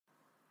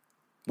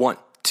1,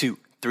 2,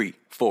 3,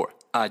 4.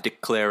 I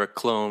declare a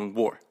clone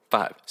war.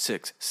 5,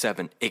 6,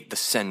 7, 8. The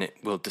Senate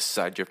will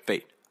decide your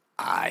fate.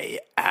 I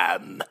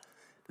am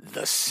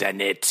the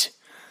Senate.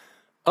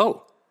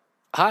 Oh,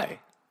 hi.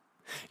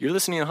 You're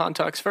listening to Han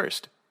Talks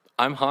First.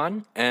 I'm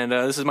Han, and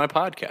this is my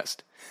podcast.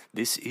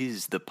 This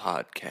is the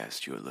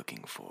podcast you're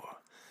looking for,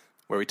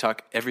 where we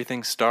talk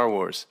everything Star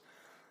Wars.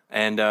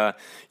 And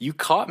you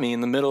caught me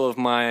in the middle of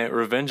my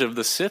Revenge of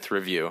the Sith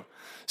review.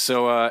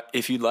 So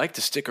if you'd like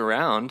to stick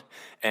around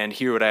and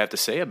hear what I have to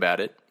say about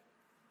it,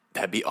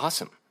 that'd be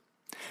awesome.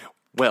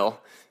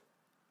 Well,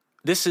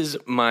 this is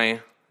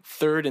my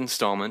third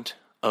installment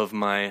of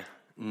my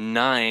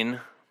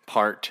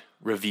 9-part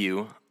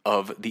review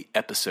of the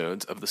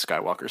episodes of the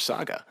Skywalker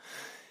Saga.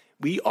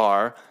 We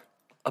are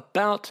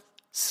about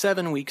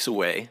 7 weeks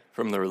away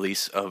from the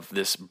release of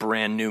this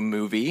brand new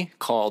movie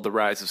called The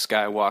Rise of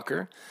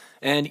Skywalker.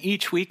 And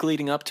each week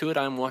leading up to it,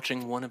 I'm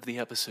watching one of the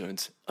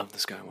episodes of the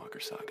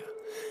Skywalker Saga.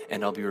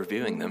 And I'll be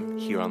reviewing them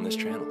here on this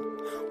channel.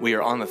 We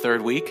are on the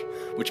third week,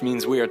 which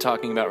means we are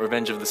talking about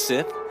Revenge of the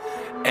Sith.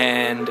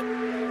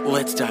 And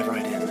let's dive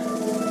right in.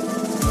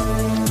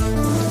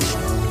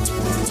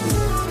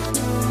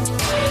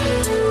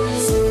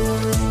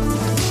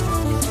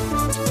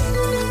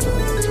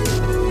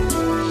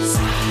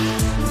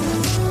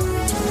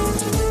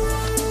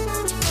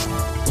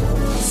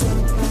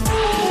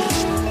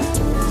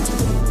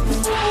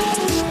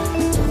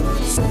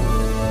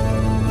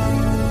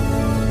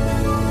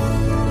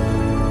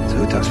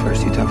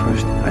 First, you talk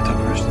first, I talk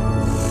first.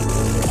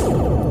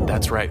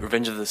 That's right,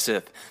 Revenge of the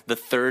Sith, the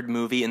third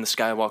movie in the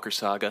Skywalker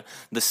Saga,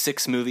 the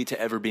 6th movie to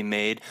ever be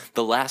made,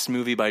 the last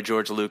movie by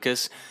George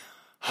Lucas,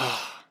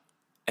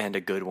 and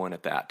a good one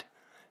at that.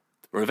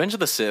 Revenge of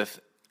the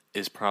Sith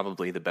is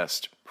probably the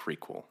best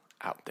prequel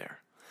out there.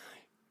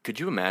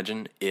 Could you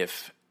imagine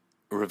if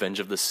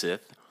Revenge of the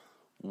Sith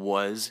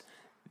was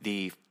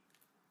the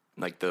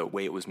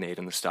way it was made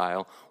in the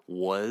style,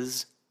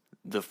 was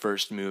the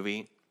first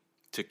movie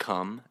to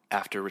come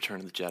after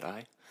Return of the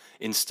Jedi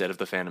instead of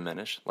The Phantom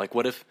Menace? Like,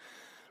 what if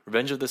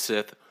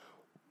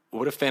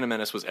Phantom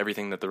Menace was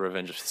everything that the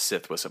Revenge of the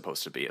Sith was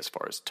supposed to be as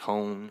far as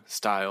tone,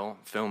 style,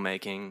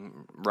 filmmaking,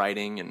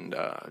 writing, and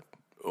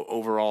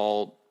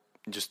overall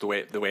just the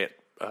way it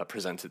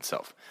presents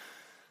itself?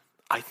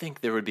 I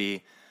think there would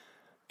be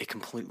a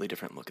completely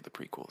different look at the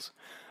prequels.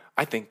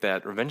 I think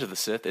that Revenge of the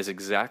Sith is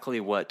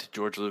exactly what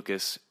George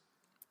Lucas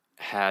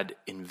had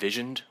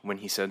envisioned when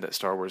he said that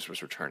Star Wars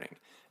was returning.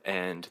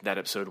 And that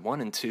episode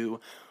 1 and 2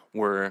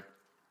 were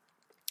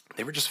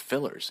just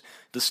fillers.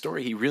 The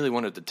story he really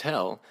wanted to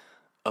tell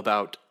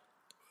about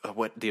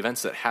what the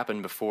events that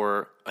happened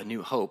before A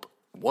New Hope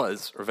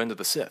was Revenge of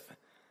the Sith.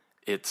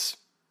 It's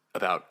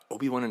about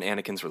Obi-Wan and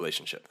Anakin's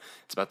relationship.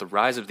 It's about the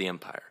rise of the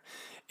Empire.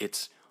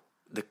 It's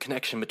the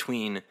connection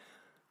between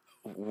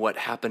what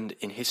happened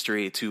in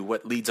history to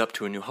what leads up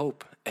to A New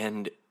Hope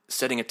and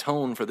setting a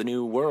tone for the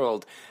new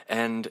world.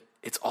 And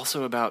it's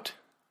also about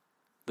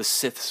the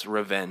Sith's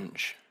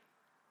revenge.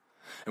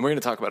 And we're going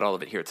to talk about all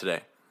of it here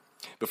today.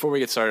 Before we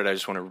get started, I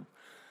just want to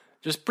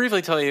just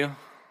briefly tell you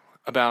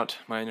about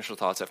my initial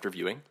thoughts after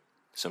viewing,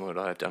 similar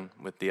to what I've done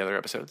with the other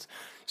episodes.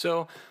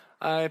 So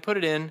I put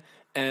it in,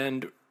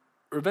 and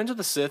Revenge of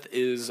the Sith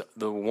is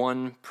the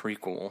one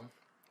prequel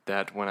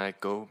that when I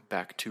go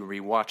back to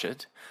rewatch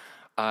it,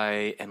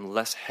 I am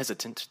less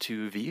hesitant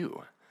to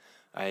view.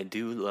 I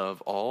do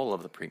love all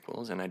of the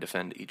prequels, and I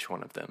defend each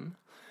one of them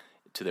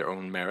to their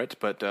own merit,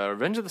 but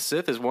Revenge of the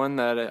Sith is one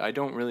that I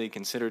don't really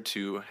consider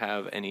to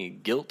have any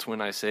guilt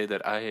when I say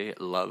that I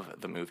love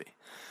the movie.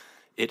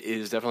 It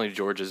is definitely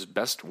George's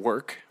best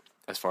work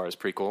as far as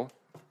prequels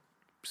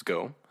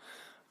go.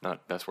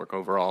 Not best work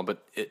overall,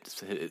 but it's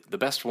the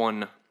best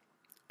one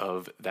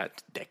of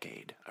that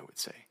decade, I would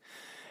say.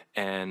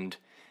 And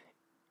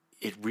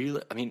it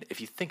really,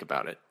 if you think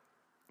about it,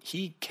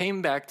 he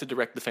came back to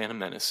direct The Phantom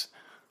Menace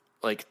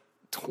like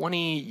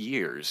 20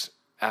 years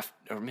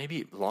after, or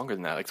maybe longer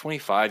than that, like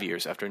 25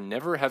 years after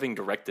never having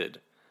directed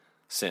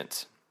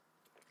since.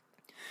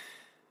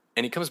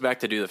 And he comes back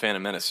to do The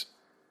Phantom Menace.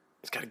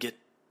 He's got to get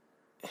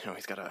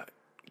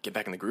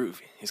back in the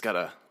groove. He's got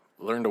to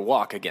learn to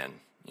walk again,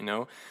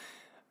 And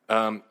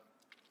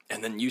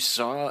then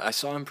I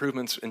saw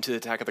improvements into the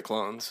Attack of the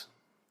Clones.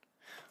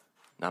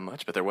 Not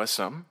much, but there was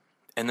some.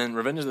 And then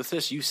Revenge of the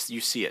Sith, you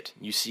see it.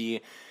 You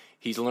see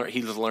he's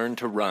learned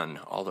to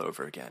run all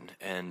over again.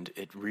 And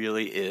it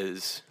really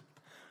is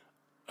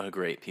a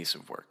great piece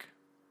of work.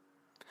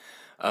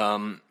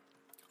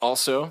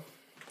 Also,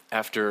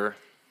 after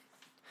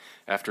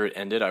it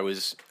ended,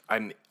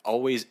 I'm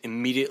always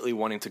immediately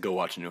wanting to go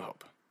watch A New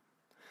Hope.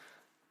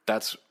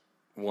 That's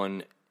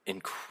one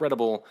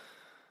incredible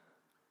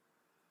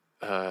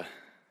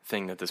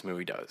thing that this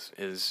movie does,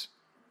 is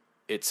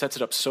it sets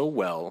it up so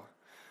well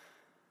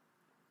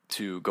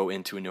to go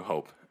into A New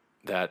Hope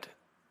that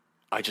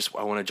I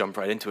want to jump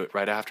right into it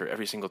right after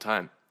every single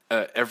time.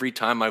 Every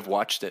time I've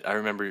watched it, I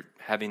remember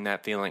having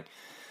that feeling.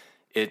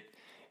 It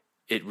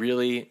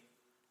really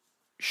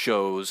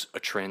shows a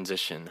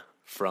transition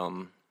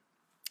from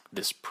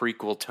this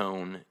prequel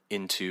tone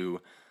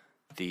into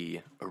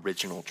the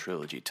original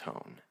trilogy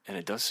tone, and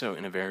it does so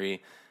in a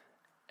very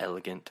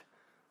elegant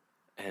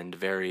and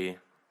very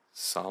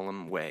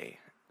solemn way.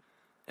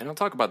 And I'll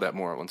talk about that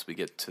more once we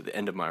get to the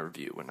end of my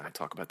review, when I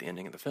talk about the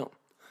ending of the film.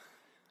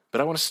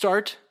 But I want to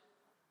start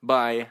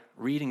by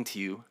reading to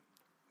you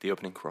the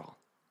opening crawl.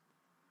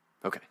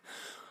 Okay.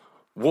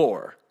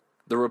 War.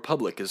 The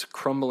Republic is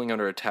crumbling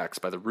under attacks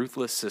by the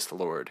ruthless Sith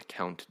Lord,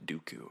 Count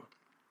Dooku.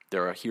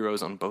 There are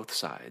heroes on both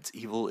sides.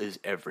 Evil is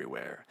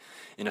everywhere.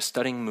 In a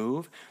stunning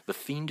move, the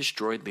fiendish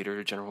droid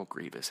leader, General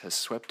Grievous, has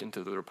swept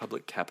into the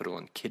Republic capital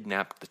and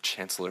kidnapped the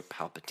Chancellor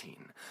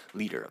Palpatine,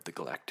 leader of the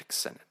Galactic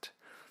Senate.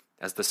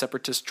 As the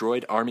Separatist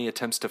droid army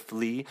attempts to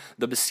flee,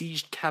 the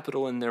besieged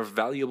capital and their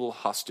valuable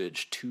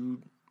hostage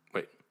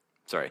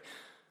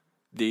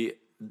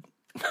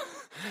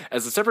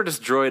As the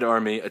Separatist droid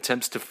army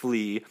attempts to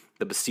flee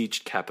the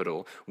besieged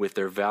capital with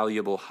their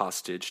valuable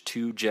hostage,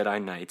 2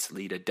 Jedi Knights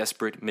lead a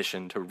desperate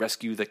mission to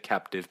rescue the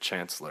captive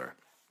Chancellor.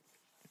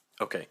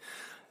 Okay,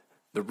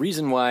 the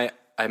reason why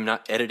I'm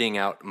not editing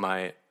out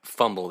my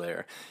fumble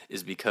there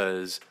is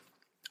because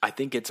I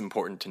think it's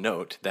important to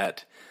note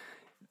that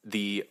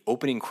the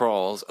opening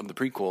crawls of the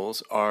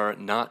prequels are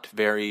not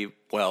very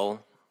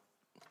well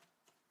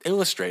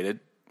illustrated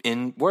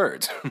in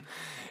words.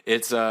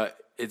 It's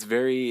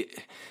very...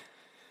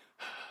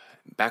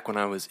 Back when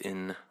I was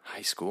in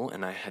high school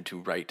and I had to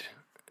write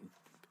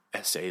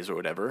essays or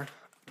whatever,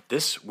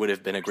 this would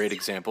have been a great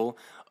example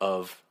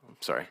of...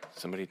 Sorry,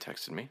 somebody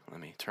texted me. Let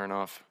me turn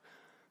off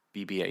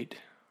BB-8.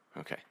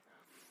 Okay.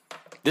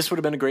 This would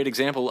have been a great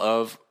example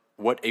of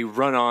what a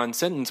run-on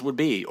sentence would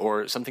be,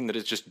 or something that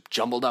is just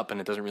jumbled up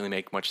and it doesn't really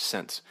make much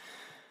sense.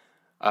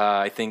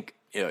 I think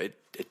it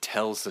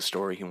tells the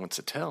story he wants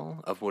to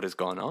tell of what has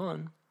gone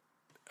on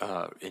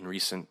in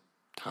recent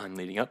time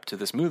leading up to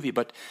this movie,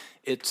 but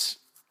it's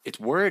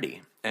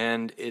wordy,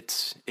 and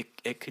it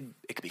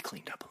could be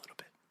cleaned up a little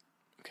bit.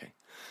 Okay,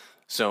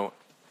 so,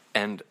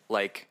 and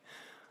like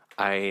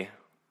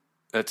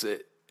that's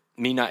it.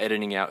 Me not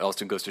editing out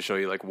also goes to show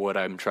you like what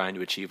I'm trying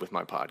to achieve with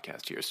my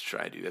podcast here, is to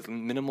try to do as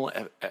minimal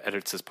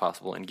edits as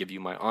possible and give you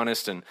my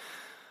honest and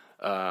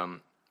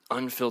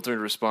unfiltered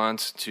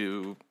response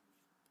to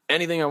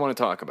anything I want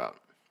to talk about.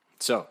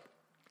 So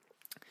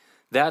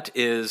that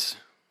is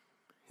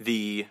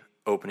the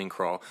opening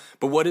crawl.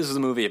 But what is the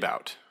movie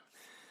about?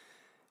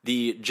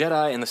 The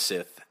Jedi and the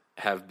Sith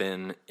have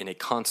been in a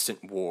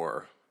constant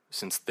war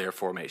since their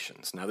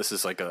formations. Now, this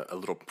is like a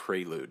little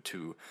prelude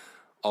to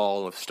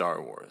all of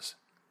Star Wars.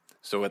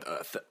 So,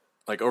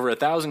 over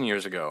 1,000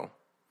 years ago,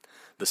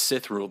 the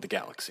Sith ruled the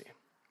galaxy.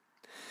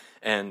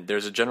 And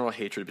there's a general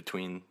hatred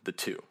between the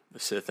two, the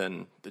Sith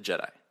and the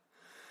Jedi.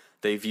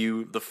 They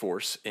view the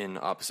Force in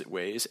opposite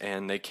ways,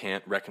 and they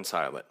can't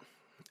reconcile it.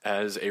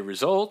 As a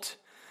result,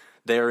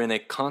 they are in a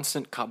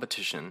constant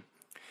competition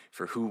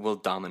for who will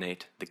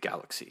dominate the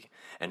galaxy,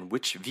 and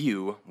which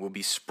view will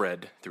be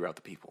spread throughout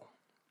the people.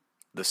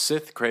 The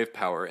Sith crave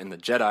power, and the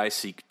Jedi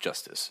seek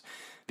justice.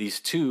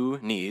 These two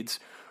needs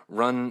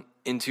run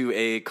into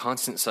a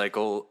constant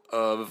cycle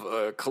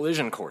of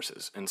collision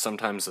courses, and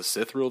sometimes the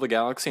Sith rule the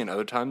galaxy, and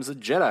other times the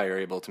Jedi are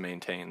able to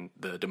maintain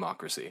the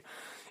democracy.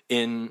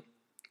 In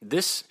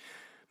this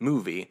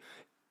movie,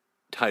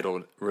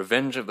 titled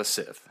Revenge of the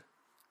Sith,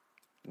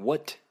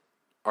 what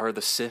are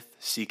the Sith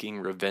seeking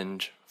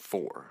revenge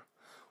for?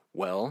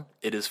 Well,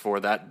 it is for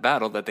that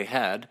battle that they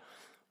had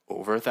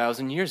over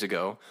 1,000 years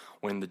ago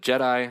when the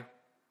Jedi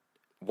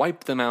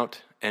wiped them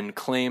out and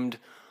claimed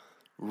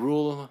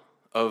rule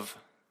of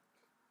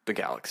the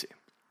galaxy.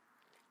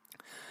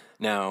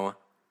 Now,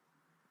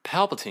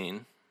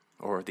 Palpatine,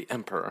 or the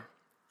Emperor,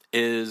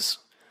 is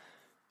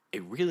a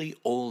really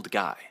old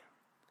guy.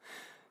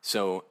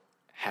 So,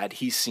 had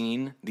he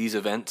seen these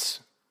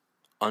events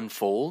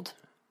unfold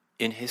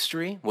in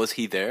history? Was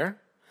he there?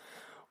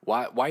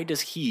 Why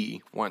does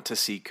he want to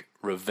seek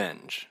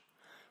revenge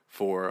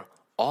for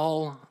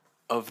all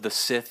of the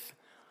Sith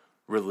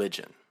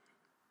religion?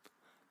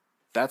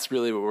 That's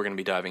really what we're going to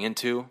be diving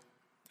into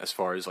as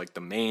far as like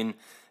the main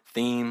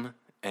theme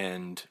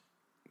and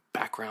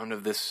background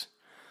of this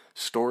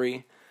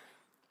story.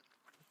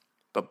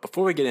 But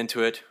before we get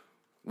into it,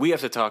 we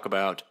have to talk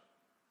about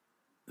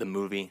the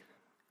movie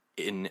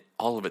in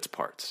all of its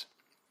parts,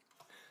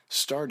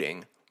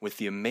 starting with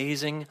the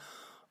amazing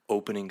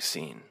opening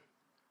scene.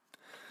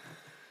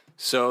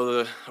 So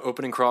the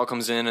opening crawl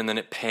comes in, and then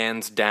it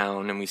pans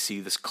down, and we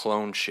see this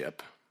clone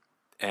ship,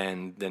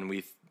 and then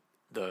we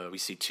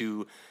see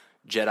 2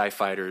 Jedi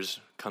fighters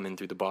come in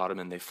through the bottom,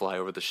 and they fly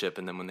over the ship,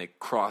 and then when they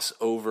cross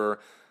over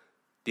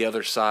the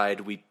other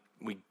side, we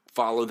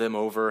follow them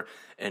over,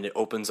 and it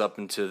opens up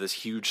into this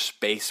huge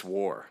space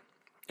war,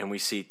 and we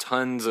see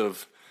tons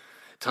of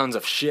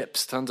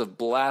ships, tons of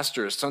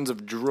blasters, tons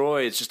of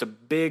droids, just a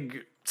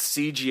big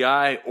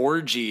CGI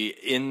orgy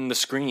in the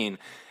screen,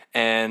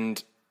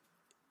 and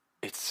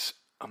it's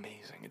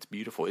amazing. It's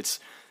beautiful.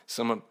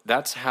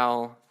 That's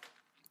how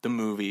the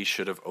movie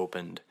should have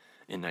opened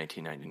in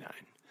 1999.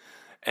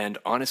 And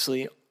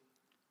honestly,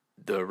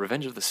 the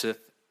Revenge of the Sith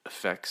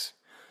effects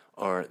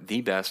are the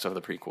best of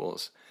the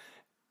prequels.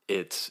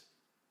 It's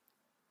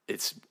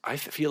I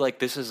feel like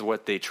this is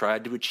what they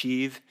tried to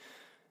achieve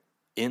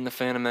in The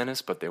Phantom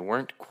Menace, but they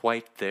weren't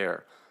quite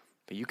there.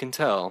 But you can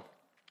tell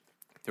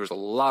there was a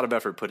lot of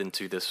effort put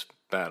into this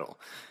battle,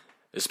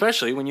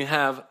 especially when you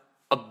have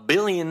a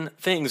billion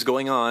things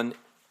going on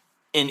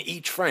in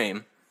each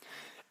frame.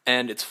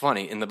 And it's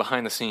funny, in the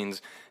behind the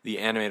scenes, the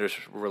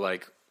animators were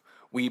like,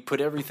 we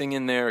put everything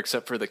in there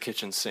except for the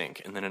kitchen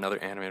sink. And then another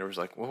animator was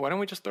like, well, why don't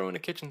we just throw in a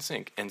kitchen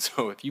sink? And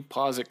so if you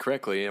pause it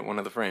correctly at one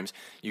of the frames,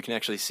 you can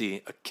actually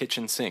see a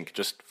kitchen sink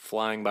just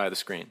flying by the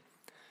screen.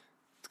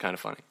 It's kind of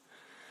funny.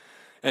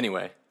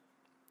 Anyway,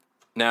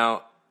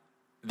 now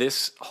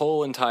this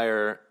whole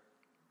entire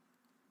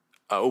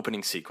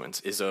opening sequence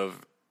is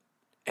of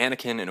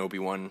Anakin and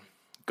Obi-Wan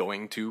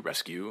going to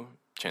rescue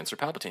Chancellor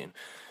Palpatine,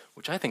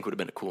 which I think would have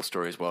been a cool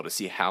story as well, to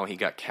see how he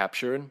got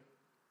captured.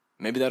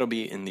 Maybe that'll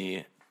be in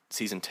the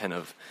season 10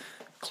 of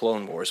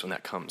Clone Wars when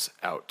that comes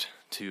out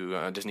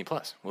to Disney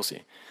Plus. We'll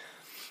see.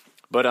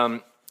 But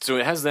so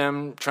it has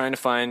them trying to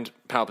find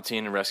Palpatine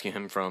and rescue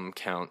him from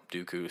Count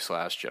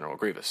Dooku / General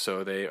Grievous.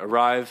 So they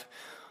arrive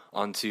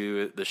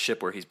onto the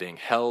ship where he's being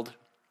held,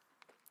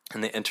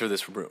 and they enter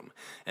this room.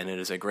 And it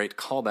is a great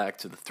callback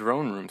to the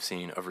throne room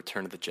scene of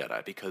Return of the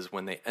Jedi, because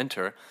when they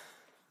enter,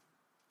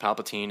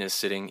 Palpatine is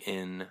sitting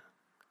in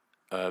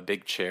a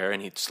big chair,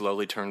 and he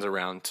slowly turns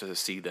around to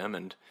see them,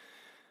 and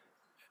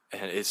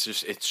it's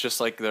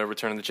just like the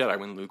Return of the Jedi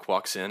when Luke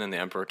walks in and the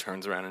Emperor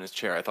turns around in his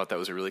chair. I thought that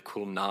was a really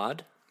cool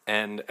nod,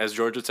 and as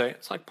George would say,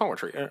 it's like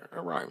poetry. It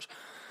rhymes.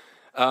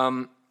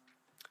 And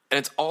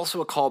it's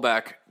also a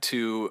callback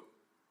to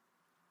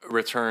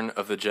Return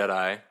of the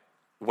Jedi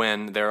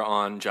when they're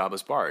on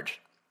Jabba's barge.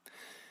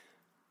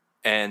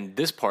 And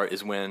this part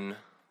is when,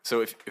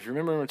 so if you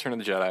remember Return of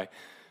the Jedi,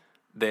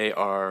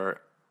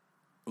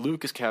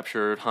 Luke is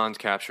captured, Han's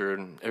captured,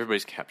 and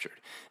everybody's captured.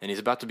 And he's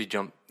about to be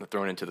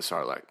thrown into the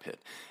Sarlacc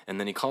pit. And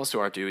then he calls to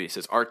R2, he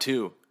says,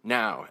 R2,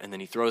 now! And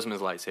then he throws him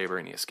his lightsaber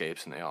and he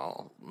escapes, and they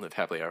all live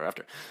happily ever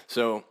after.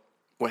 So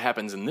what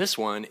happens in this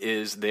one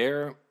is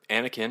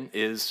Anakin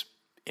is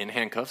in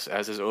handcuffs,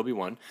 as is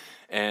Obi-Wan,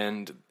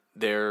 and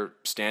they're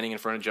standing in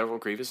front of General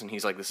Grievous, and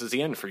he's like, this is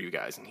the end for you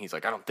guys. And he's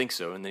like, I don't think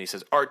so. And then he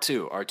says,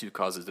 R2. R2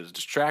 causes a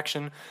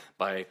distraction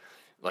by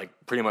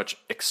pretty much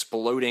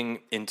exploding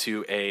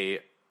into a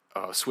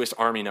Swiss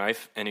Army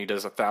knife, and he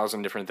does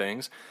 1,000 different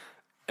things.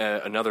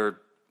 Another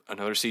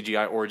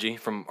CGI orgy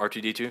from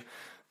R2-D2.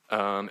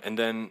 And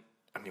then,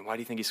 why do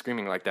you think he's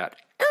screaming like that?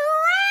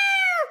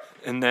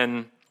 And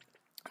then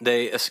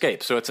they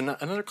escape. So it's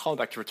another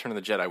callback to Return of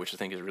the Jedi, which I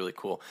think is really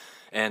cool.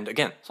 And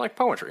again, it's like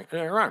poetry. It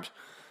rhymes.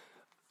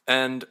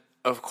 And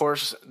of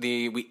course,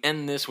 we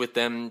end this with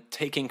them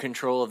taking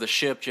control of the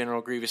ship.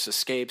 General Grievous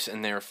escapes,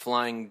 and they're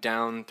flying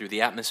down through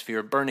the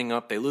atmosphere, burning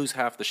up. They lose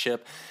half the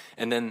ship,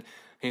 and then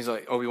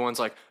Obi-Wan's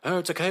like, oh,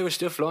 it's okay, we're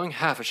still flying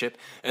half a ship.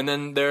 And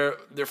then they're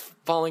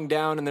falling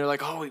down, and they're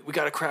like, oh, we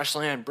got to crash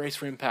land, brace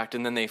for impact.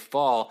 And then they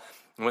fall,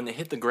 and when they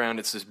hit the ground,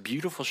 it's this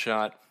beautiful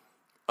shot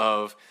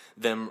of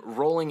them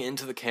rolling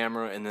into the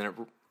camera, and then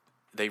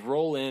they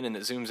roll in, and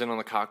it zooms in on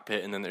the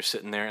cockpit, and then they're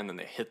sitting there, and then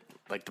they hit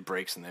the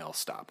brakes, and they all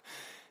stop.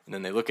 And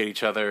then they look at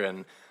each other,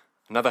 and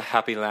another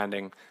happy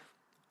landing,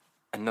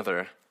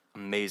 another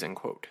amazing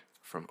quote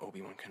from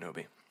Obi-Wan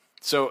Kenobi.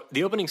 So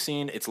the opening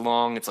scene, it's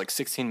long, it's like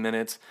 16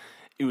 minutes.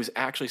 It was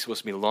actually supposed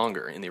to be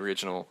longer in the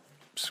original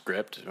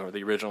script, or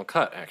the original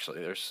cut,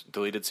 actually. There's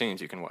deleted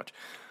scenes you can watch.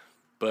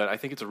 But I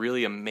think it's a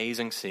really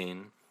amazing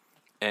scene,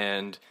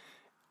 and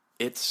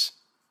it's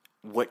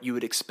what you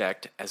would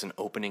expect as an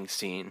opening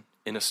scene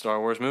in a Star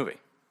Wars movie.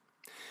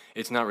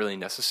 It's not really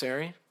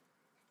necessary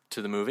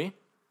to the movie,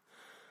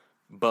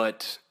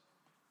 but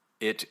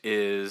it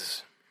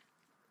is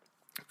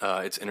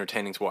it's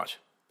entertaining to watch.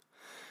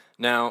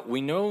 Now,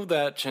 we know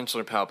that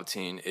Chancellor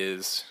Palpatine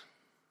is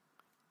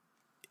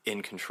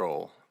in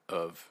control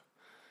of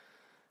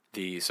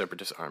the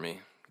Separatist army,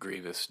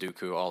 Grievous,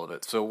 Dooku, all of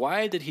it. So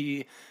why did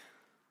he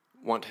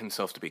want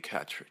himself to be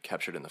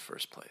captured in the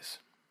first place?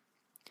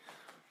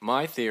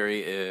 My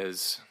theory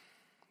is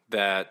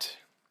that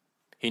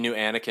he knew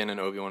Anakin and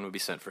Obi-Wan would be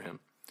sent for him,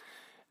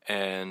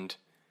 and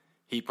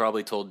he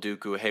probably told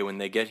Dooku, hey, when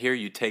they get here,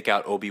 you take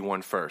out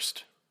Obi-Wan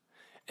first.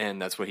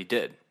 And that's what he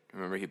did.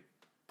 Remember, he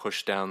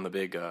pushed down the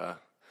big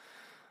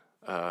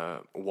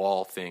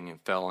wall thing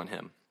and fell on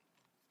him.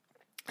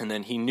 And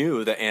then he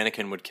knew that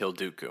Anakin would kill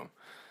Dooku.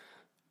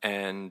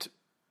 And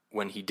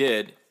when he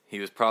did, he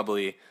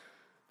probably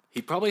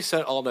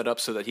set all that up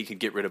so that he could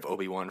get rid of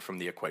Obi-Wan from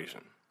the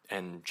equation.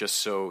 And just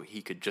so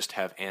he could just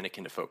have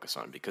Anakin to focus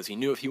on. Because he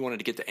knew if he wanted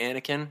to get to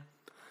Anakin,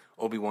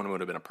 Obi-Wan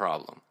would have been a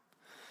problem.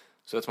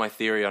 So that's my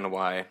theory on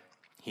why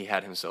he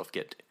had himself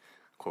get,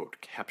 quote,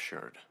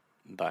 captured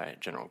by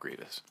General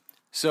Grievous.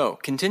 So,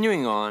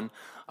 continuing on,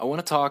 I want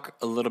to talk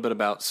a little bit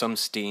about some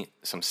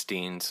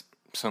scenes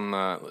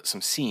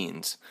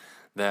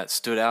that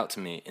stood out to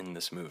me in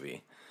this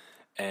movie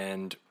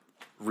and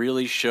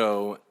really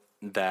show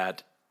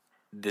that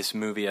this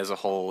movie as a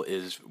whole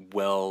is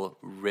well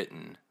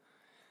written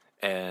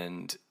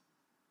and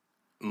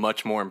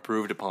much more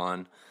improved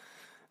upon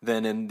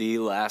than in the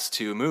last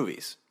two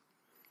movies.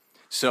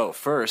 So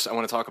first, I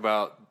want to talk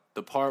about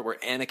the part where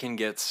Anakin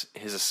gets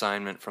his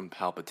assignment from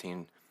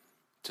Palpatine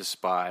to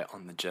spy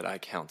on the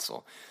Jedi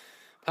Council.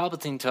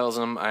 Palpatine tells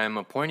him, I am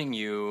appointing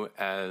you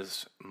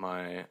as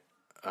my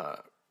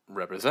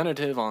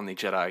representative on the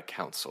Jedi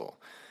Council.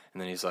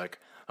 And then he's like,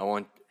 I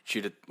want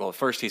you to... Well,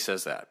 first he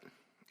says that.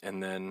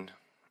 And then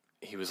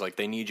he was like,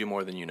 they need you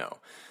more than you know.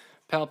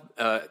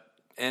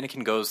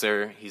 Anakin goes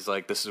there. He's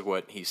like, this is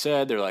what he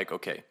said. They're like,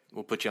 okay,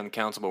 we'll put you on the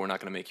council, but we're not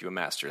going to make you a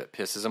master. That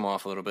pisses him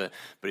off a little bit.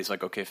 But he's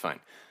like, okay, fine.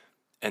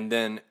 And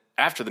then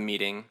after the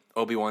meeting,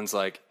 Obi-Wan's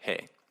like,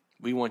 hey,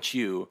 we want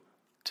you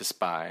to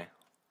spy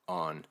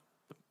on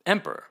the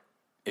Emperor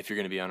if you're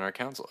going to be on our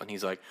council. And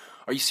he's like,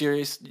 are you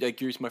serious?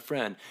 Like, you're my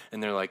friend.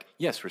 And they're like,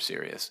 yes, we're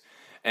serious.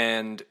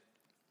 And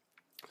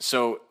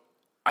so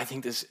I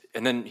think this,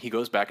 and then he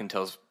goes back and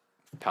tells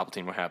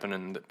Palpatine what happened,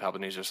 and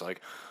Palpatine's just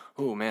like,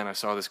 oh man, I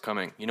saw this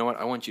coming. You know what?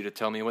 I want you to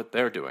tell me what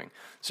they're doing.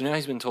 So now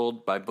he's been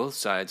told by both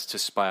sides to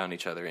spy on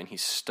each other, and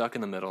he's stuck in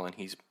the middle, and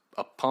he's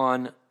a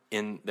pawn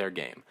in their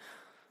game.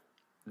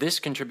 This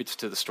contributes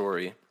to the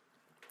story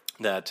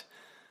that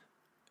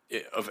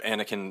of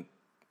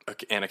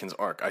Anakin's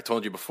arc. I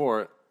told you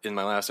before in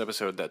my last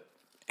episode that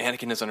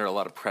Anakin is under a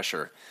lot of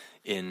pressure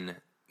in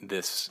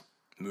this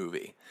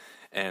movie,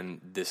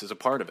 and this is a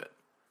part of it.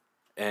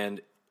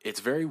 And it's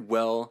very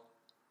well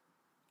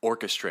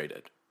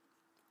orchestrated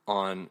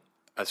on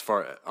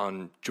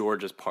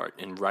George's part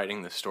in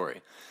writing this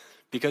story,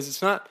 because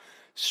it's not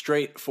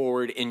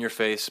straightforward, in your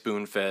face,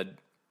 spoon-fed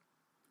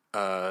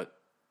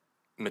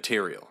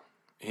material.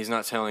 He's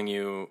not saying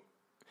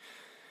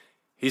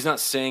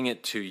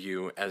it to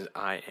you as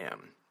I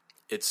am.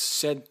 It's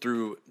said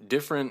through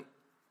different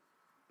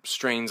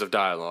strains of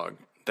dialogue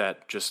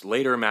that just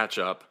later match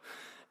up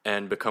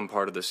and become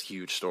part of this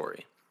huge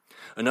story.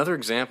 Another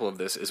example of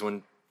this is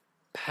when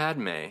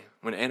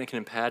Anakin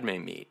and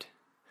Padme meet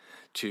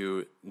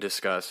to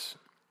discuss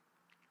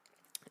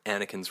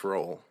Anakin's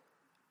role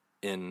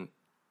in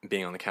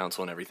being on the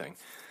council and everything.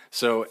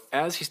 So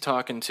as he's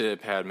talking to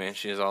Padme,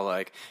 she's all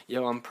like,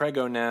 yo, I'm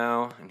preggo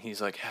now. And he's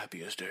like,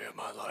 happiest day of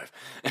my life.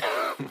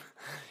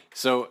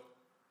 So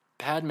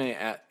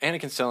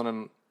Anakin's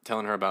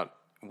telling her about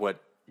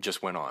what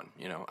just went on.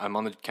 You know, I'm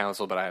on the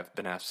council, but I have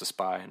been asked to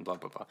spy and blah,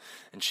 blah, blah.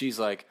 And she's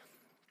like,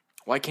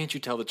 why can't you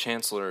tell the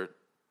Chancellor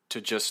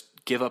to just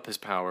give up his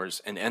powers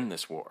and end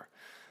this war?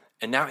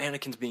 And now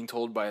Anakin's being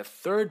told by a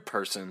third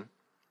person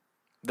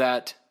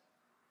that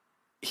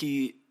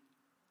he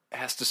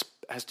has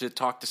to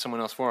talk to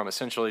someone else for him,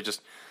 essentially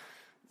just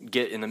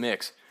get in the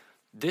mix.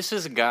 This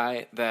is a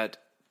guy that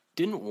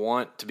didn't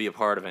want to be a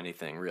part of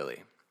anything,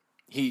 really.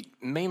 He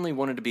mainly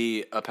wanted to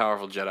be a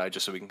powerful Jedi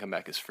just so he can come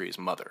back as free as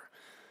mother.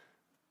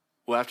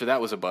 Well, after that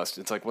was a bust,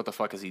 it's like, what the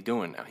fuck is he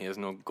doing now? He has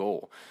no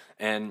goal.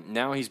 And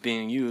now he's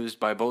being used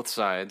by both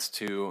sides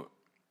to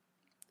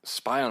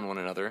spy on one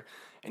another,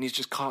 and he's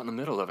just caught in the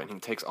middle of it, and he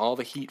takes all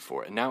the heat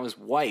for it. And now his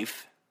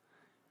wife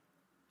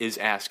is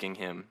asking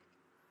him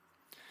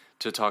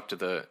to talk to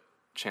the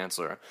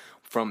Chancellor.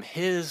 From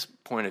his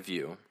point of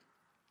view,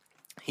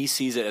 he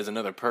sees it as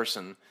another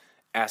person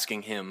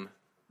asking him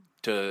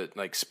to,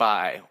 like,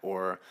 spy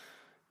or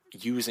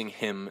using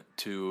him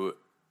to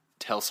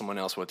tell someone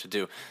else what to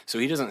do. So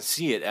he doesn't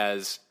see it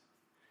as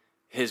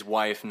his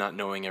wife not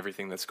knowing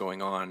everything that's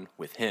going on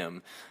with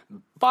him.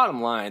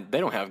 Bottom line, they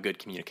don't have good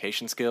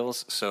communication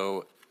skills,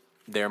 so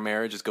their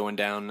marriage is going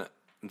down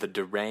the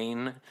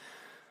drain.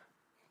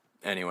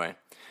 Anyway,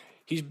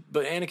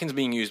 but Anakin's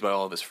being used by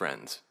all of his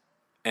friends.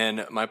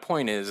 And my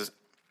point is,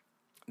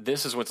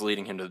 this is what's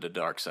leading him to the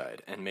dark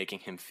side and making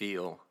him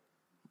feel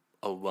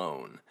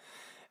alone.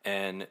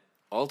 And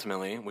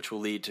ultimately, which will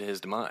lead to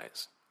his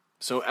demise.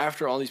 So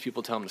after all these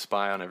people tell him to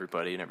spy on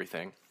everybody and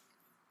everything,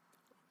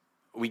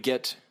 we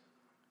get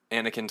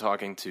Anakin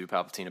talking to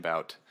Palpatine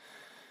about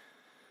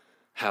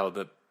how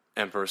the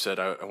Emperor said,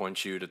 I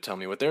want you to tell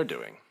me what they're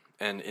doing.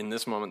 And in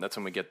this moment, that's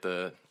when we get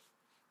the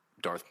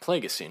Darth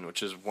Plagueis scene,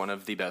 which is one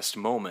of the best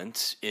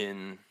moments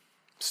in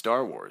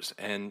Star Wars,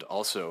 and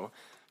also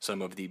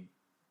some of the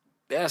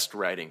best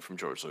writing from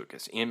George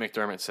Lucas. Ian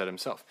McDiarmid said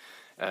himself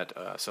at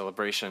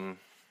Celebration,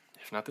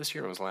 if not this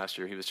year, it was last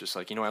year, he was just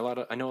like, you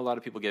know, I know a lot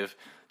of people give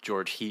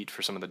George heat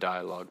for some of the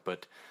dialogue,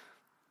 but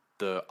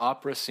the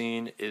opera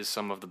scene is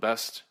some of the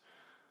best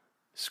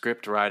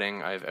script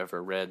writing I've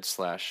ever read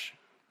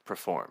 /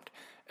 performed.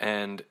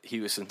 And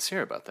he was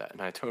sincere about that,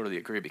 and I totally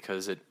agree,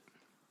 because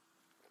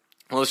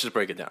well, let's just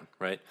break it down,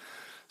 right?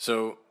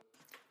 So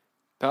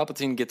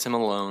Palpatine gets him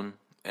alone,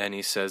 and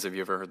he says, have you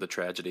ever heard the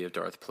tragedy of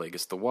Darth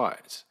Plagueis the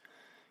Wise?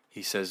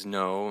 He says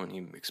no, and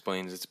he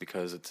explains it's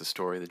because it's a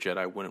story the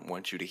Jedi wouldn't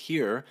want you to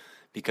hear,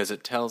 because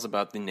it tells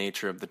about the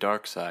nature of the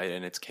dark side,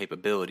 and its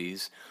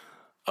capabilities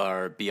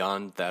are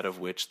beyond that of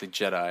which the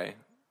Jedi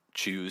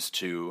choose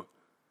to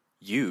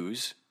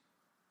use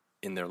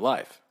in their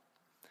life.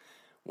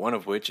 One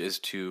of which is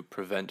to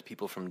prevent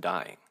people from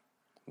dying,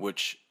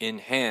 which in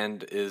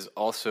hand is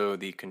also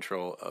the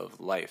control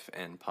of life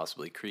and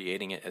possibly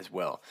creating it as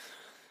well.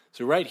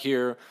 So right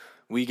here,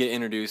 we get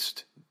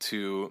introduced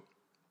to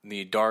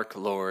the Dark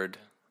Lord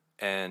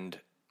and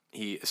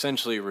he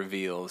essentially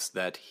reveals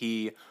that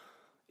he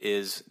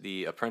is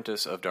the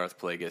apprentice of Darth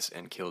Plagueis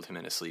and killed him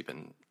in his sleep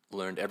and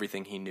learned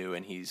everything he knew,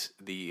 and he's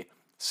the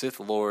Sith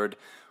Lord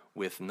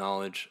with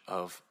knowledge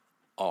of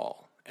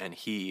all. And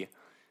he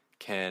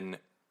can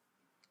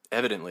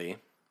evidently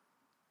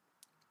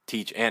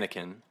teach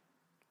Anakin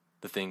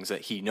the things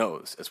that he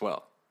knows as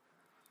well.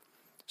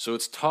 So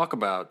let's talk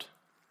about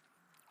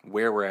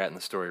where we're at in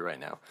the story right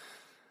now.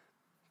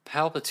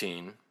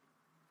 Palpatine,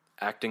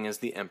 acting as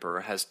the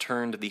Emperor, has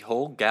turned the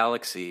whole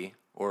galaxy,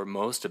 or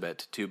most of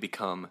it, to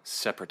become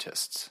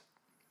separatists.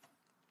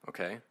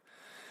 Okay?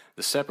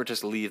 The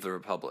separatists leave the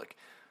Republic,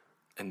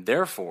 and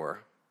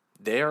therefore,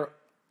 they're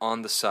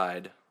on the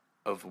side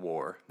of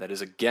war that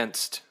is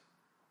against,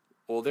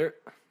 well, they're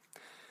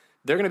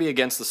going to be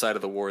against the side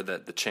of the war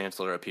that the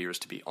Chancellor appears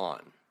to be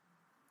on.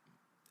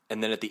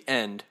 And then at the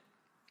end,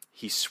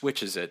 he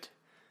switches it,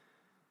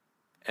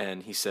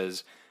 and he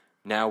says,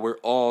 now we're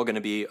all going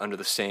to be under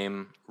the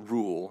same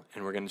rule,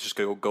 and we're going to just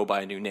go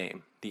by a new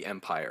name, the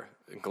Empire,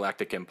 the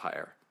Galactic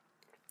Empire.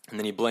 And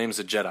then he blames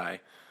the Jedi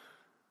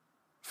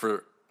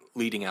for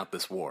leading out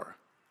this war.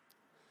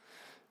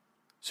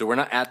 So we're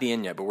not at the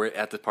end yet, but we're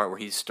at the part where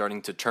he's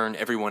starting to turn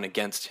everyone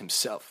against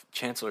himself.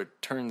 Chancellor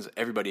turns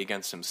everybody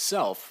against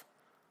himself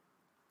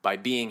by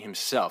being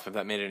himself, if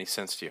that made any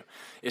sense to you.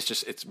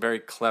 It's very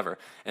clever.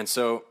 And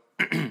so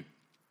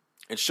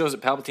it shows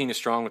that Palpatine is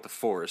strong with the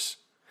Force,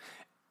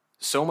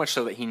 so much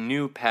so that he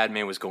knew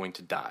Padme was going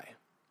to die.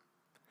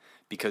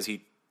 Because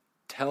he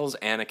tells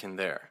Anakin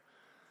there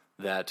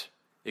that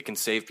it can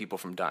save people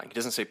from dying. He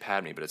doesn't say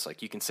Padme, but it's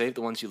like, you can save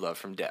the ones you love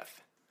from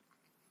death.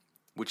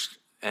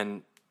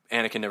 And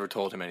Anakin never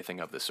told him anything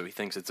of this, so he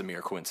thinks it's a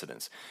mere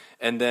coincidence.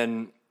 And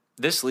then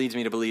this leads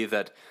me to believe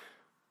that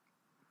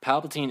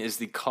Palpatine is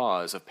the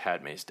cause of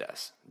Padme's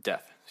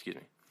death.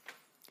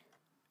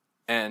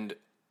 And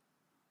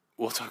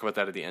we'll talk about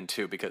that at the end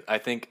too, because I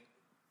think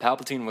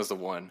Palpatine was the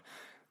one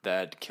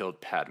that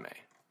killed Padme.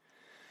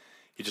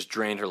 He just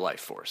drained her life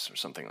force or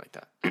something like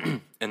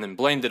that. And then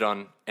blamed it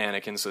on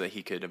Anakin so that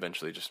he could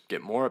eventually just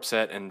get more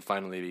upset and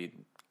finally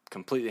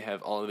completely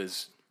have all of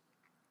his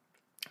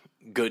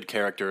good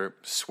character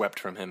swept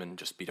from him and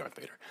just be Darth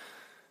Vader.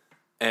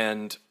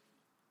 And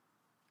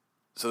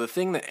so the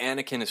thing that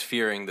Anakin is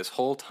fearing this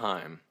whole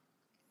time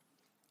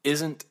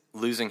isn't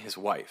losing his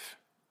wife.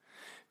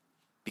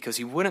 Because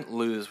he wouldn't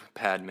lose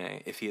Padme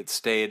if he had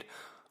stayed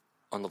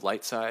on the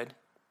light side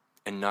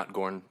and not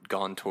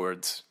gone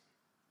towards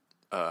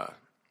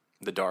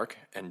the dark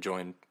and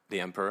joined the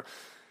Emperor.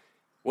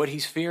 What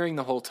he's fearing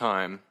the whole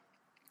time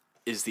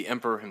is the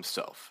Emperor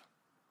himself,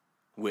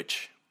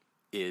 which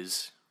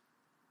is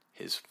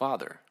his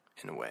father,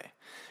 in a way.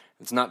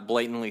 It's not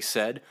blatantly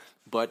said,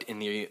 but in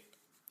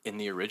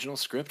the original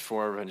script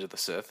for Revenge of the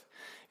Sith,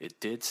 it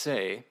did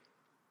say,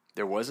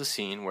 there was a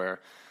scene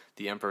where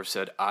the Emperor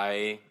said,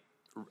 I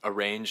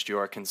arranged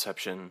your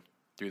conception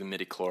through the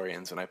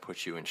midichlorians and I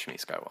put you in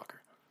Shmi Skywalker.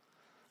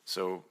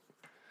 So,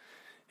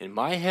 in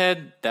my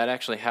head, that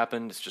actually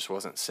happened. It just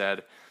wasn't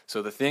said.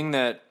 So the thing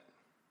that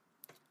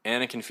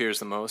Anakin fears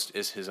the most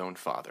is his own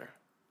father.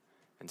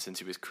 And since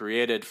he was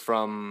created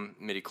from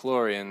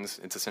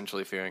midichlorians, it's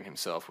essentially fearing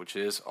himself, which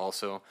is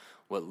also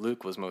what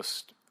Luke was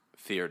most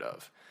feared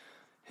of,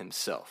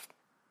 himself.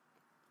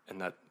 And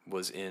that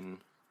was in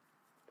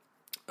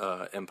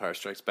Empire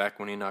Strikes Back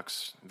when he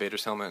knocks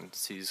Vader's helmet and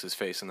sees his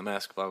face in the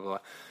mask, blah, blah, blah.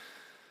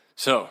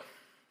 So,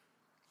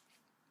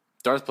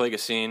 Darth Plagueis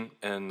scene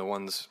and the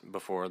ones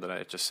before that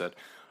I just said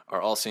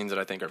are all scenes that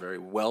I think are very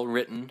well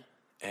written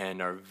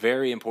and are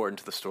very important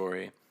to the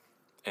story,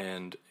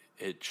 and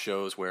it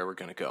shows where we're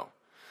going to go.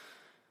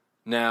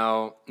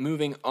 Now,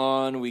 moving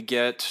on, we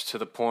get to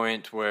the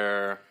point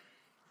where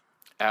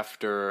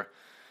after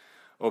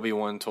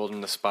Obi-Wan told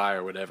him to spy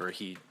or whatever,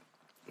 he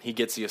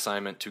gets the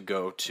assignment to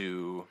go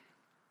to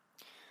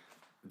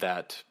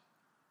that...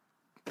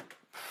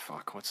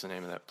 what's the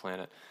name of that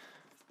planet?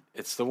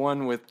 It's the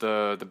one with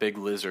the big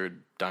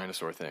lizard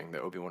dinosaur thing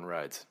that Obi-Wan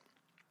rides.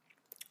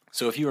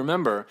 So if you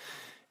remember,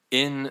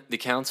 in the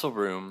council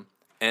room,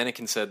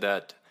 Anakin said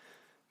that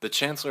the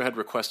Chancellor had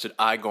requested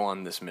I go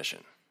on this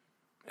mission.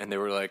 And they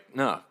were like,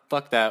 no,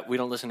 fuck that. We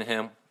don't listen to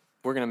him.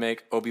 We're going to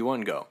make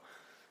Obi-Wan go.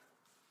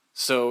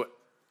 So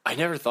I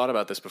never thought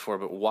about this before,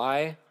 but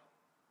why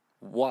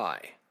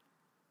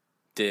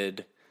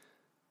did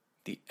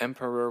the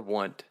Emperor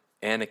want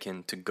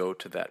Anakin to go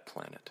to that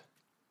planet?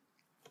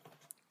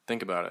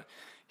 Think about it.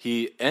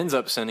 He ends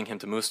up sending him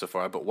to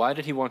Mustafar, but why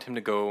did he want him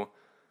to go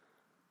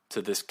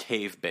to this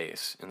cave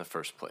base in the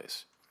first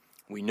place?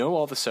 We know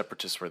all the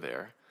Separatists were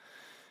there,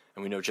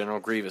 and we know General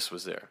Grievous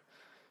was there.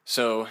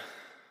 So,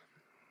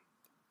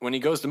 when he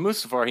goes to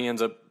Mustafar, he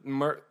ends up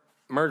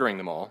murdering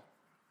them all.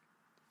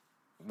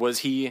 Was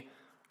he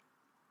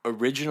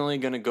originally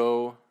going to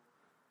go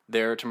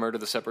there to murder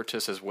the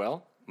Separatists as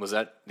well? Was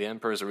that the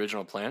Emperor's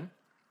original plan?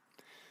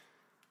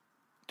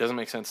 Doesn't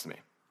make sense to me.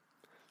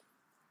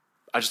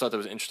 I just thought that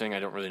was interesting. I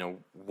don't really know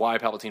why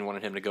Palpatine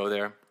wanted him to go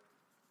there.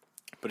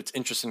 But it's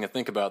interesting to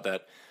think about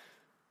that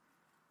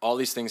all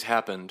these things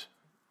happened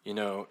You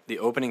know, the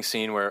opening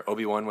scene where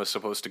Obi-Wan was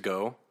supposed to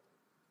go,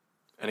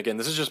 and again,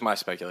 this is just my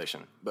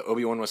speculation, but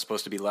Obi-Wan was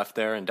supposed to be left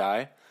there and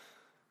die,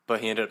 but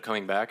he ended up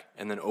coming back,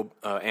 and then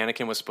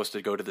Anakin was supposed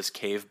to go to this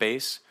cave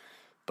base,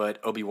 but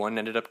Obi-Wan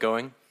ended up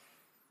going.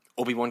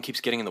 Obi-Wan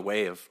keeps getting in the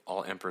way of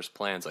all Emperor's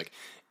plans.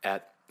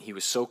 We're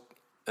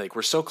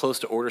so close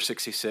to Order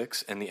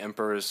 66 and the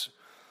Emperor's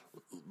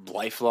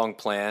lifelong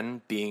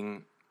plan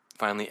being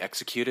finally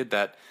executed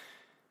that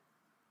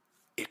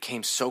it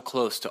came so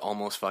close to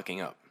almost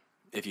fucking up,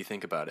 if you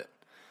think about it.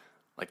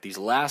 Like, these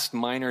last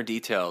minor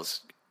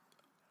details,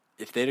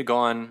 if they'd have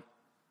gone,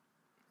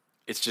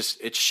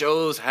 it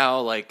shows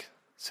how, like,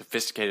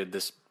 sophisticated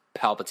this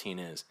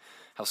Palpatine is,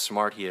 how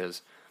smart he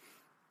is,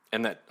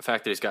 and the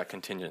fact that he's got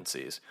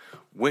contingencies,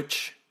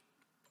 which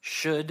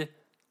should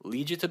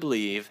lead you to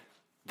believe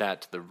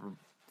that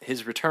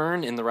his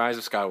return in The Rise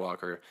of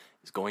Skywalker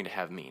is going to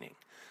have meaning.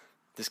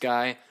 This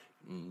guy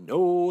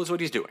knows what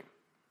he's doing.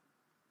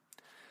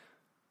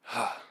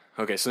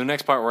 Okay, so the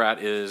next part we're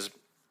at is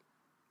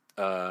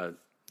the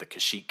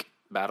Kashyyyk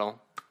battle,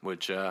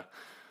 which I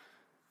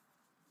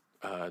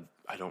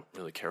don't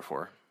really care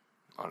for,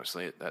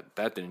 honestly.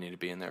 That didn't need to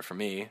be in there for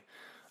me.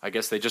 I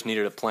guess they just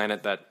needed a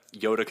planet that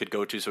Yoda could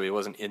go to so he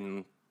wasn't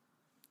in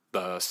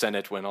the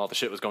Senate when all the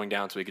shit was going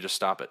down so he could just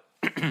stop it.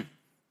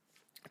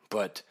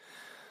 But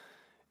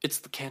it's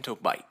the Canto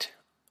Bight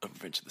of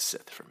Revenge of the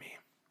Sith for me.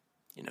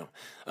 You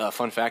know,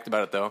 fun fact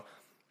about it though,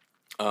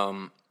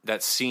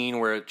 that scene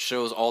where it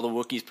shows all the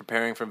Wookiees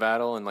preparing for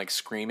battle and like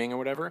screaming or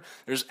whatever,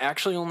 there's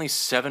actually only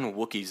 7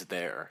 Wookiees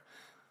there,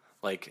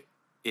 like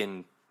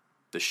in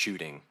the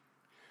shooting.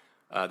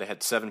 They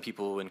had 7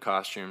 people in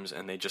costumes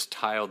and they just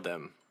tiled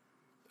them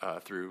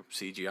through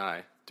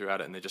CGI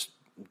throughout it, and they just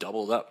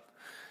doubled up.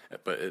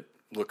 But it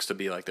looks to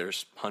be like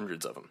there's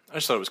hundreds of them. I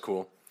just thought it was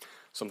cool.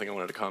 Something I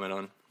wanted to comment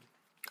on.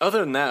 Other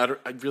than that,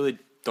 I really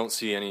don't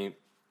see any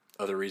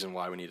other reason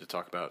why we need to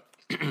talk about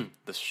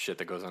this shit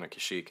that goes on at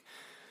Kashyyyk.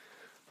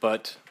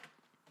 But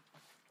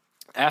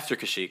after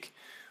Kashyyyk,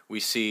 we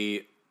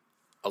see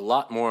a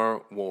lot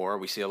more war.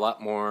 We see a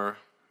lot more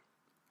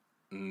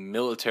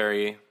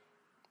military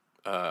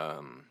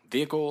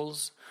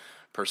vehicles,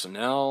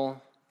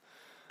 personnel,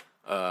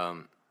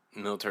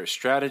 military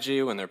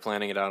strategy when they're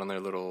planning it out on their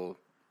little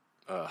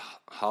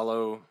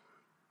hollow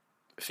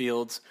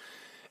fields.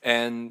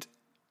 And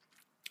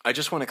I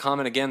just want to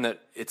comment again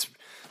that it's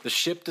the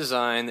ship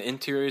design, the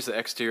interiors, the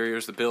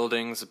exteriors, the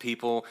buildings, the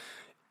people,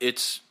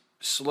 it's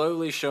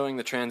slowly showing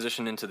the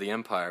transition into the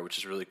Empire, which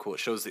is really cool. It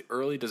shows the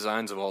early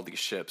designs of all these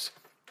ships.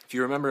 If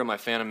you remember in my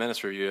Phantom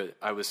Menace review,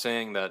 I was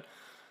saying that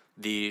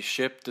the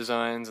ship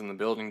designs and the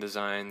building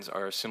designs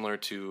are similar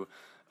to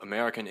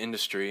American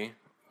industry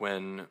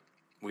when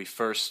we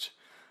first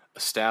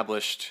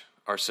established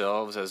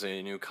ourselves as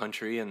a new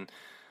country and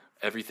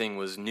everything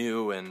was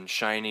new and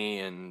shiny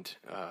and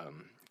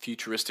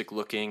futuristic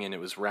looking, and it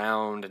was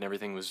round and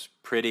everything was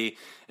pretty,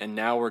 and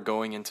now we're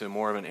going into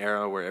more of an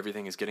era where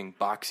everything is getting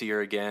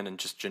boxier again and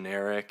just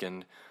generic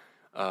and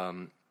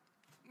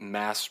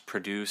mass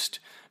produced.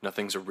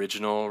 Nothing's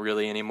original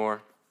really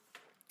anymore.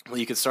 Well,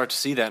 you can start to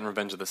see that in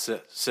Revenge of the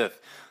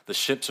Sith. The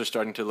ships are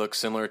starting to look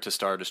similar to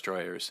Star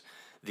Destroyers.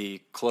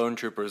 The clone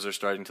troopers are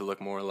starting to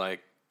look more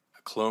like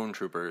clone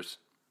troopers.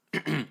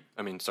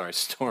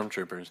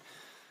 Stormtroopers.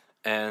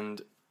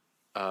 And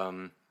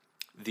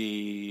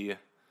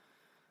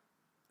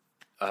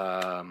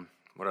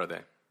what are they?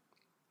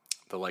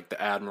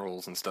 The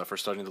admirals and stuff are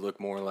starting to look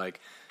more like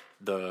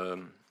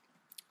the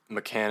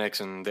mechanics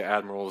and the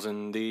admirals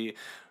in the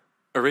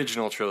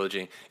original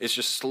trilogy. It's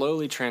just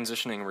slowly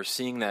transitioning. We're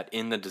seeing that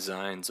in the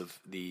designs of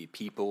the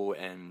people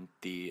and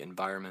the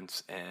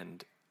environments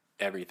and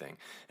everything.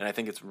 And I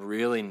think it's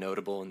really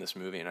notable in this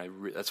movie,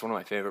 and that's one of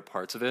my favorite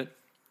parts of it,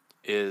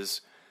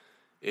 is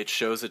it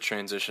shows the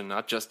transition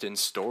not just in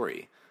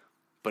story,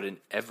 but in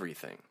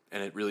everything.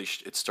 And it really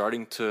it's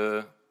starting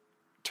to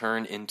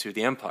turn into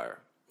the Empire,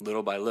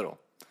 little by little.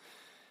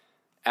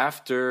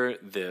 After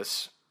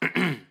this,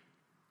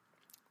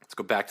 let's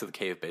go back to the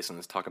cave base and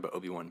let's talk about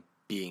Obi-Wan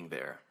being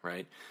there,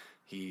 right?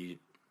 He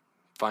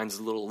finds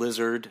the little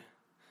lizard,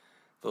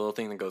 the little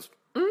thing that goes,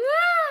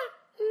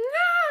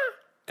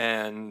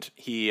 and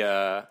he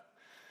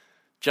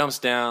jumps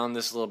down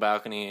this little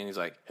balcony and he's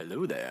like,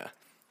 "Hello there."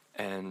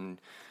 And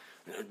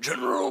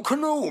General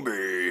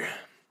Kenobi.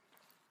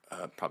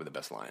 Probably the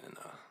best line in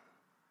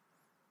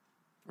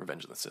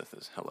Revenge of the Sith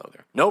is "Hello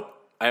there." Nope,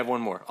 I have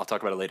one more. I'll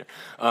talk about it later.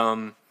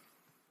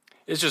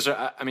 It's just,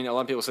 a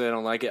lot of people say they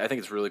don't like it. I think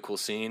it's a really cool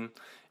scene.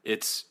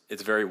 It's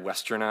very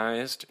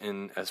westernized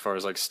in as far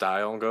as like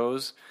style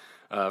goes.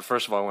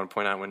 First of all, I want to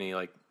point out when he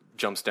like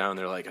jumps down,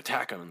 they're like,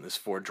 "Attack him!" And this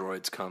 4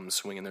 droids come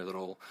swinging their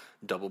little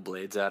double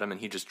blades at him,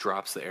 and he just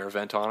drops the air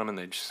vent on him, and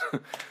they just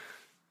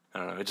I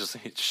don't know.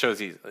 It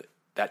shows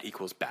that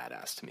equals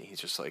badass to me. He's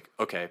just like,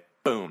 okay,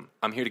 boom,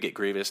 I'm here to get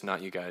Grievous,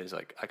 not you guys.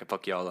 Like, I can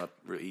fuck y'all up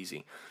real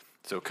easy.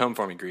 So come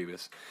for me,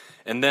 Grievous.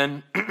 And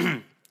then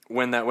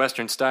when that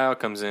Western style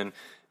comes in,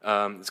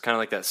 it's kind of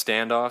like that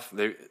standoff.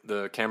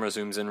 The camera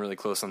zooms in really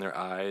close on their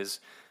eyes,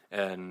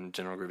 And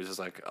General Grievous is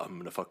like, I'm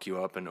going to fuck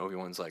you up. And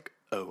Obi-Wan's like,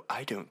 oh,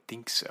 I don't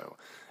think so.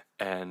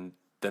 And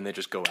then they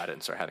just go at it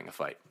and start having a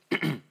fight.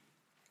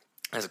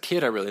 As a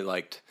kid, I really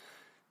liked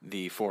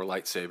the 4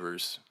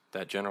 lightsabers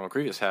that General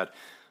Grievous had.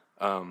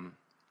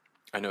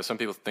 I know some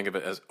people think of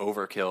it as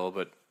overkill,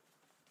 but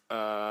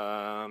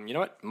you know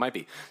what? Might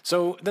be.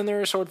 So then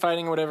they're sword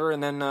fighting or whatever,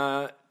 and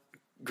then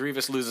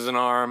Grievous loses an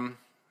arm,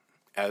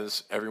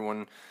 as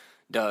everyone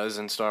does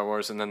in Star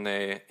Wars, and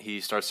then he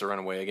starts to run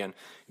away again.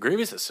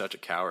 Grievous is such a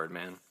coward,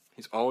 man.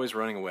 He's always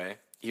running away.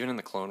 Even in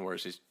the Clone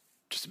Wars, he's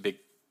just a big,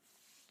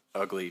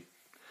 ugly,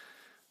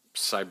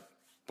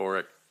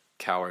 cyboric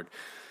coward.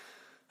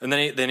 And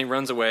then he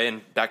runs away,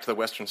 and back to the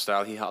Western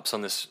style, he hops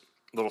on this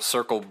little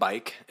circle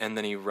bike, and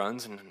then he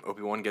runs, and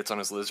Obi-Wan gets on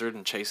his lizard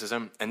and chases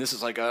him. And this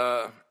is like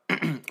a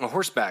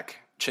horseback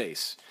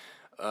chase,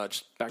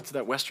 just back to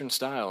that Western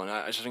style, and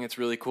I just think it's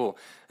really cool.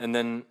 And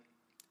then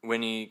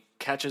when he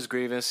catches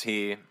Grievous,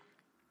 and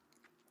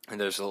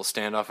there's a little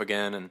standoff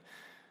again, and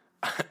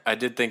I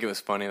did think it was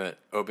funny that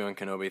Obi-Wan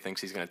Kenobi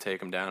thinks he's going to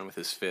take him down with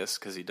his fist,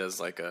 because he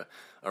does like a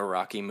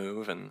Rocky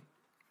move, and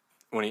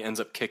when he ends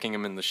up kicking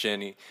him in the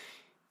shin,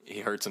 he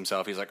hurts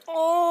himself. He's like,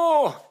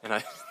 oh! And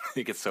I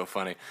think it's so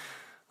funny.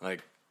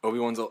 Like,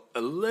 Obi-Wan's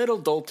a little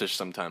doltish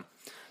sometimes.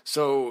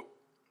 So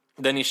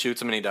then he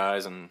shoots him and he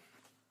dies, and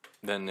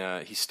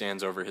then he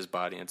stands over his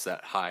body, and it's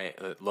that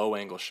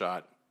low-angle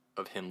shot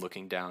of him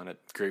looking down at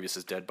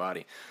Grievous's dead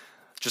body.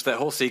 Just that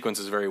whole sequence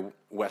is very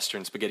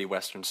Western, spaghetti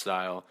Western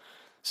style,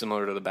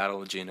 similar to the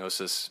Battle of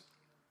Geonosis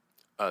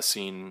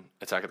scene,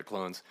 Attack of the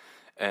Clones.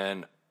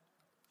 And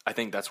I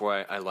think that's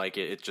why I like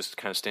it. It just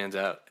kind of stands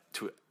out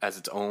as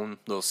its own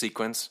little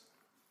sequence,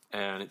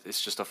 and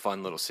it's just a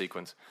fun little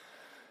sequence.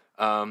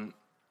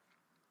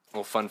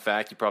 Well, fun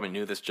fact, you probably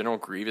knew this, General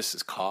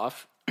Grievous's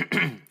cough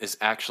is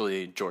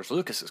actually George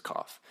Lucas's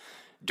cough.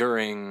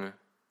 During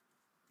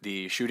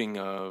the shooting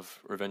of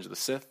Revenge of the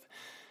Sith,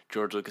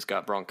 George Lucas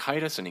got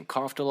bronchitis and he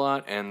coughed a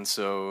lot, and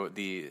so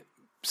the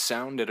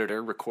sound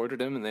editor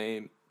recorded him and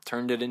they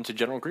turned it into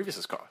General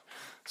Grievous's cough.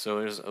 So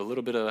there's a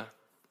little bit of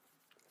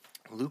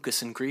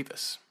Lucas and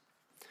Grievous.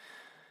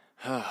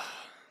 And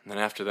then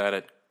after that,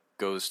 it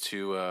goes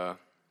to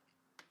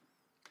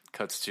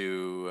cuts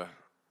to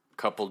a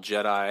couple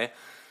Jedi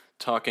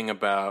talking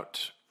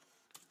about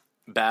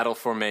battle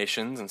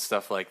formations and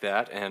stuff like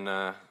that,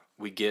 and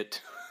we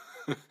get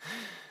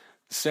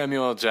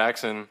Samuel L.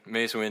 Jackson,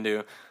 Mace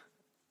Windu,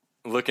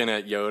 looking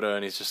at Yoda,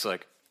 and he's just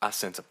like, I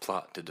sense a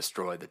plot to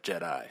destroy the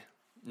Jedi.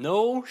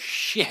 No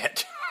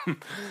shit.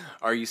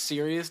 Are you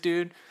serious,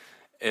 dude?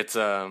 It's,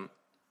 I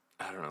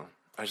don't know.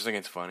 I just think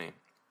it's funny.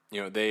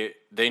 You know,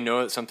 they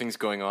know that something's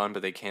going on,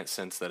 but they can't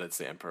sense that it's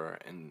the Emperor.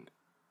 And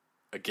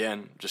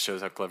again, just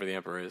shows how clever the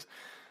Emperor is.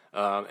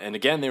 And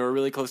again, they were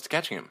really close to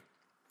catching him.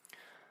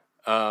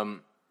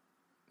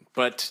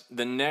 But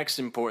the next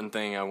important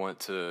thing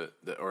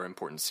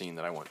important scene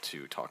that I want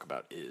to talk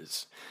about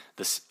is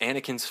this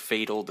Anakin's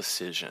fatal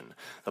decision.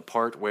 The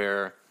part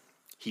where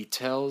he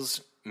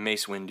tells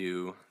Mace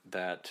Windu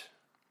that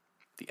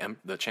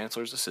the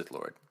Chancellor's a Sith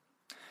Lord.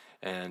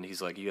 And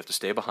he's like, you have to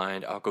stay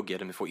behind. I'll go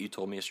get him. If what you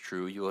told me is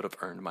true, you would have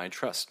earned my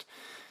trust.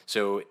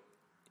 So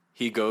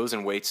he goes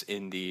and waits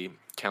in the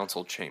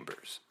council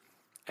chambers.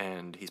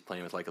 And he's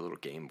playing with like a little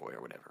Game Boy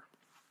or whatever.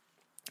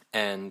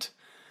 And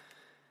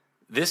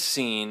this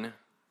scene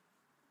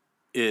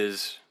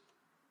is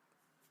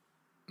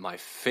my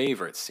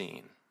favorite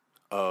scene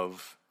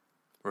of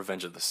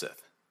Revenge of the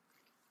Sith.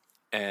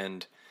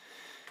 And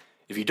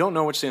if you don't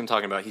know which scene I'm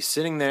talking about, he's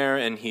sitting there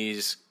and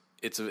it's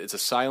a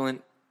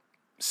silent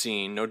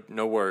scene,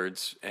 no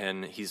words,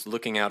 and he's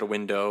looking out a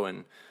window,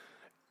 and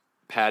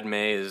Padme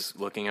is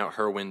looking out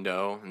her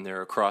window, and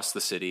they're across the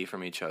city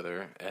from each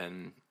other,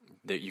 and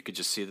you could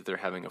just see that they're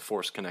having a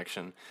Force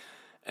connection.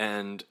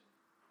 And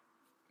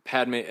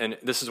Padme, and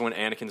this is when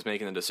Anakin's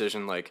making the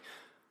decision, like,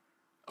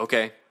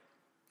 okay,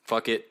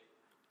 fuck it,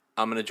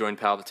 I'm gonna join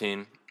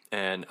Palpatine,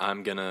 and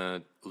I'm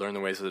gonna learn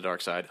the ways of the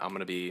dark side. I'm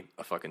gonna be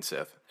a fucking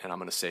Sith, and I'm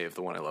gonna save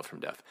the one I love from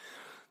death.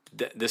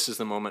 This is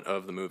the moment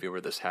of the movie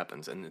where this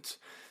happens, and it's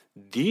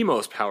the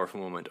most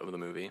powerful moment of the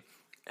movie,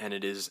 and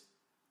it is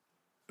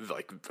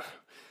like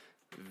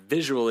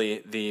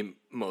visually the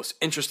most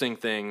interesting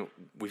thing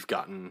we've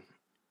gotten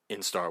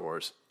in Star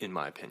Wars, in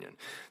my opinion.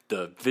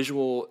 The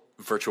visual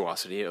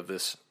virtuosity of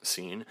this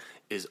scene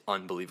is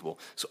unbelievable.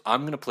 So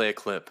I'm going to play a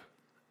clip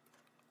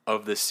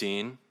of this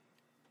scene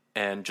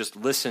and just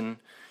listen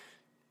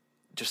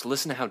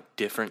to how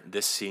different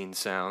this scene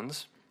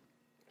sounds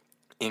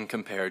in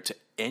compared to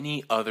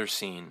any other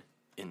scene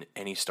in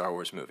any Star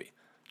Wars movie.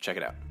 Check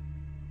it out.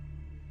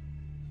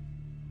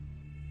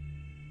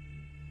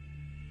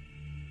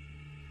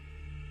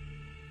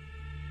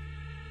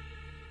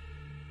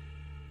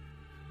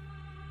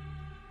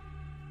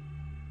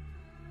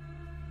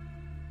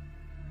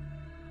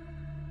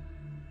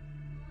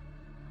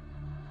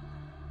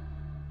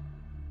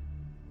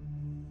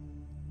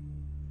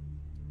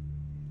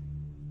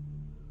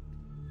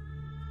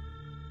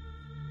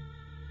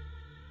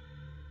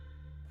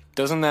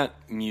 Doesn't that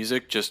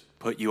music just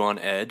put you on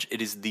edge?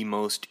 It is the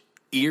most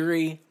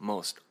eerie,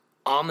 most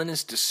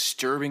ominous,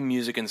 disturbing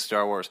music in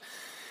Star Wars.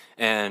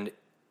 And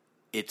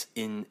it's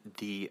in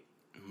the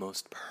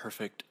most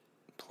perfect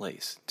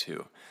place,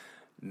 too.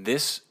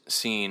 This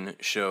scene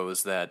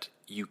shows that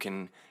you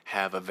can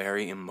have a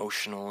very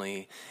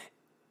emotionally,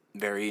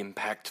 very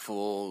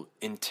impactful,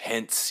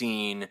 intense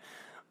scene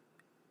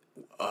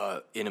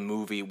in a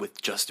movie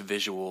with just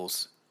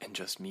visuals and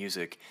just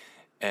music.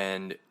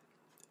 And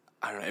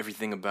I don't know,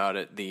 everything about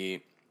it,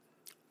 the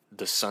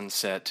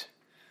sunset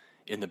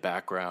in the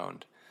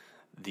background,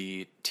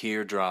 the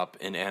teardrop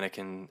in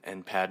Anakin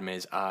and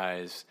Padme's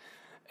eyes,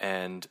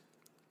 and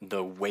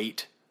the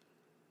weight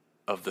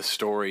of the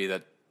story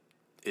that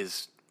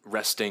is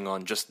resting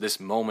on just this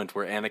moment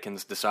where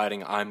Anakin's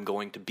deciding, I'm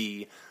going to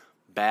be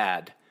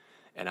bad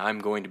and I'm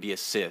going to be a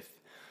Sith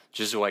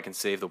just so I can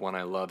save the one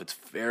I love. It's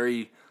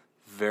very,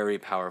 very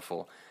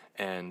powerful,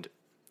 and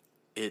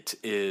it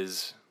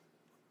is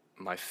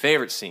my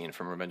favorite scene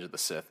from Revenge of the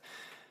Sith.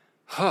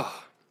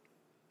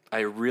 I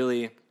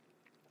really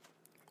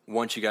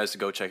want you guys to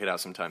go check it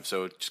out sometime.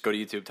 So just go to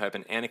YouTube, type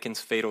in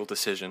Anakin's Fatal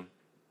Decision,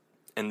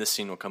 and this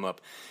scene will come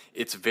up.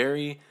 It's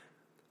very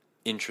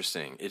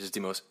interesting. It is the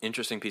most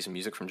interesting piece of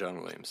music from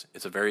John Williams.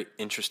 It's a very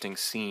interesting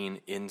scene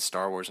in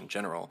Star Wars in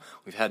general.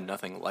 We've had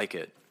nothing like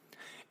it.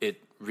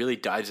 It really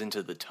dives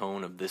into the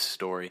tone of this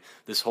story.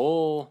 The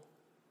whole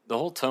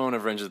tone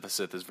of Revenge of the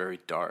Sith is very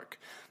dark,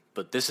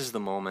 but this is the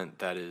moment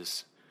that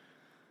is.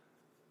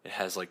 It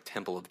has like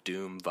Temple of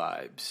Doom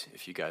vibes.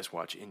 If you guys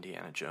watch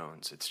Indiana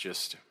Jones,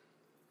 it's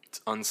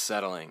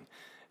unsettling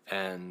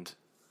and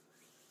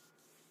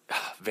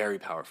very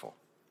powerful.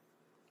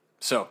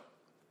 So,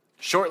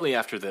 shortly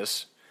after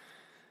this,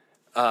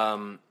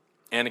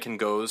 Anakin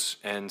goes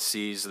and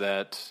sees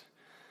that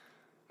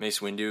Mace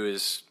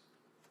Windu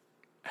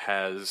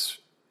has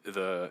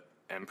the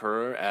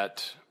Emperor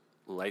at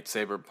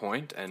lightsaber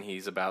point, and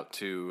he's about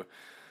to,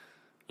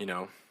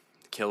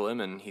 kill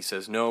him. And he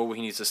says no,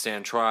 he needs to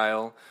stand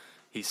trial.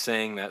 He's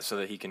saying that so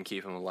that he can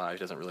keep him alive.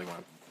 He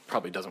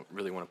probably doesn't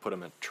really want to put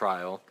him at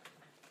trial,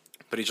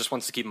 but he just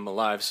wants to keep him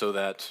alive so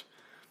that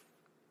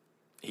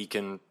he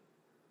can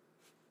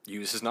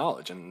use his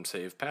knowledge and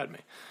save Padme,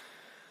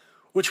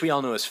 which we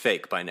all know is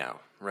fake by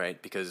now,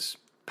 right? Because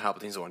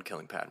Palpatine's the one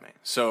killing Padme.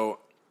 So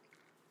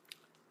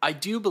I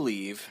do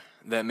believe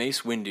that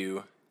Mace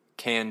Windu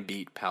can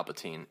beat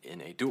Palpatine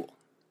in a duel.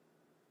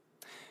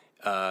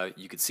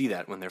 You could see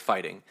that when they're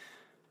fighting.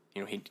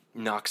 He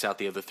knocks out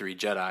the other three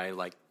Jedi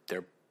like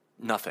they're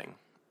nothing,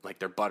 like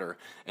they're butter.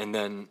 And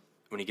then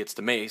when he gets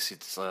to Mace,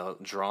 it's a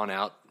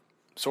drawn-out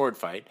sword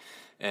fight,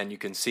 and you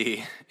can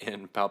see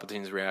in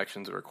Palpatine's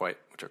reactions,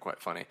 which are quite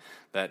funny,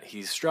 that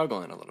he's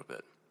struggling a little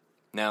bit.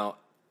 Now,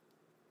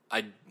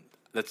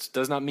 that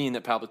does not mean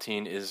that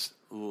Palpatine is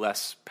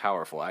less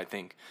powerful. I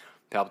think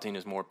Palpatine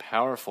is more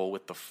powerful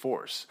with the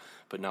Force,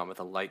 but not with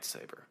a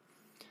lightsaber.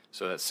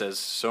 So that says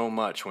so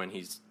much when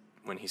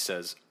he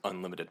says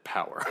unlimited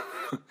power.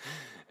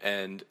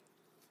 And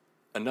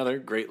another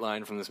great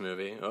line from this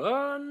movie,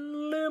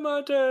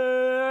 unlimited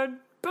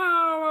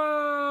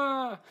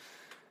power!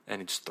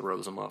 And he just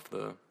throws him off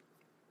the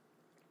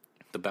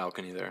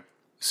balcony there.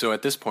 So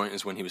at this point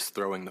is when he was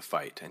throwing the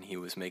fight, and he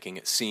was making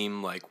it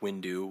seem like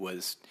Windu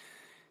was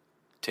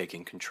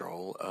taking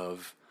control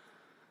of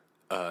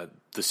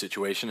the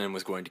situation and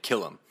was going to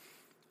kill him.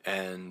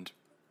 And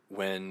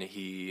when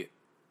he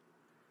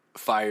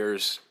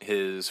fires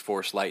his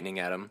Force lightning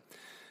at him,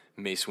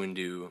 Mace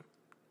Windu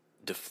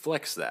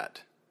deflects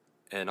that.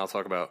 And I'll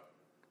talk about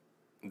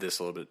this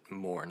a little bit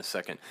more in a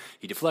second.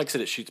 He deflects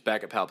it, it shoots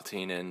back at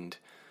Palpatine, and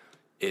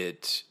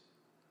it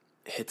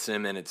hits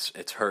him, and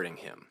it's hurting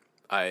him.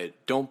 I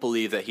don't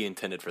believe that he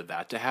intended for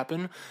that to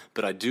happen,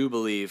 but I do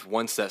believe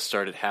once that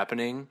started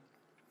happening...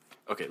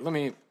 Okay,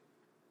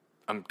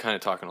 I'm kind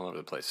of talking all over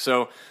the place.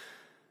 So,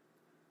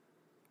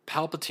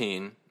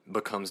 Palpatine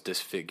becomes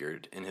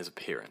disfigured in his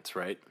appearance,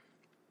 right?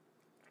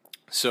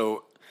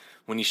 So,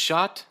 when he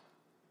shot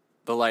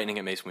the lightning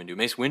at Mace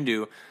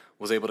Windu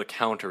was able to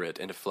counter it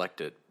and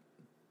deflect it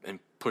and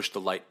push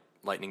the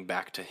lightning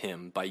back to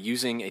him by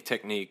using a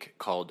technique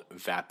called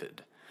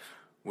Vapid,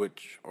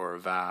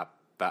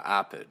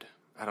 Vapid.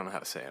 I don't know how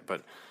to say it,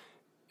 but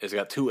it's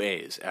got two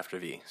A's after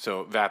V.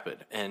 So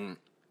Vapid. And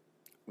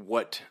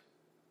what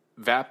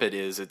Vapid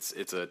is,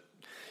 it's a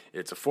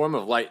form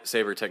of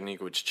lightsaber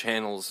technique which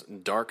channels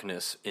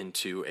darkness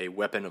into a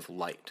weapon of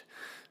light.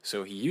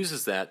 So he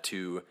uses that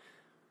to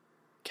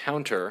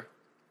counter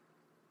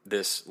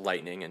this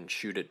lightning and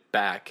shoot it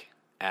back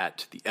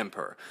at the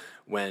Emperor.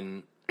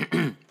 When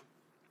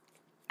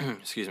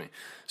excuse me.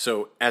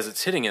 So as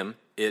it's hitting him,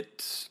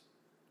 it's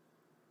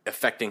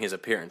affecting his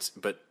appearance,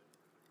 but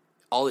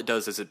all it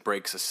does is it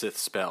breaks a Sith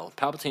spell.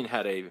 Palpatine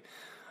had a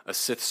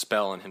Sith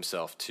spell in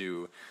himself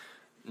to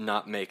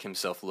not make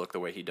himself look the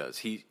way he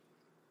does.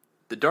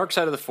 The dark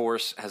side of the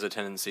Force has a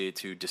tendency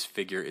to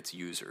disfigure its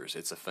users.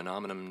 It's a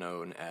phenomenon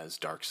known as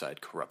dark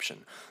side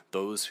corruption.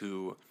 Those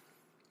who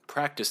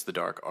practice the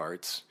dark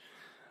arts,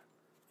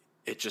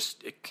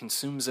 it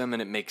consumes them,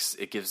 and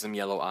it gives them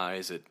yellow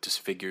eyes. It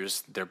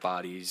disfigures their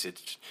bodies.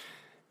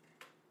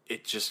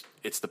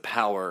 it's the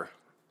power.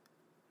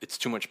 It's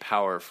too much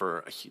power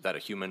for that a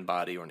human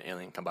body or an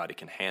alien body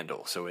can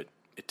handle. So it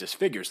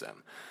disfigures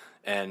them.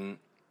 And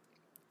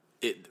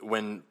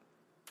when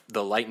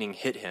the lightning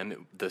hit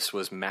him, this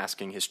was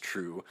masking his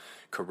true,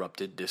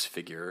 corrupted,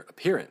 disfigured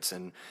appearance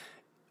and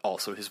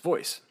also his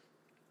voice.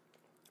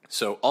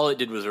 So all it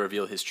did was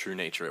reveal his true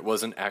nature. It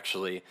wasn't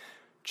actually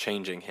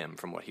changing him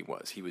from what he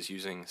was. He was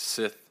using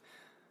Sith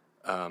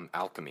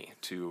alchemy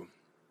to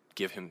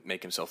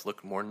make himself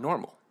look more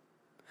normal.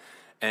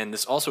 And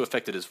this also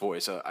affected his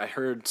voice. I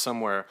heard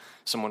somewhere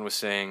someone was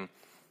saying,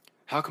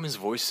 how come his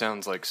voice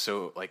sounds like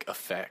so, like,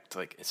 effect?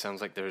 Like, it sounds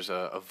like there's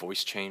a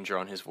voice changer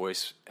on his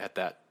voice at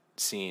that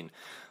scene.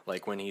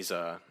 Like, when he's,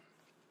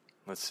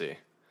 let's see.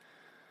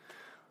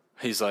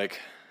 He's like,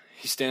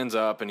 he stands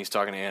up and he's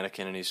talking to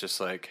Anakin and he's just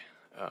like,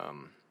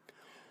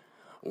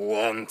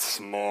 once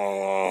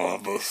more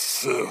the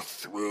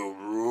Sith will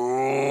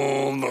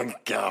rule the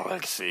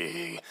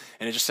galaxy.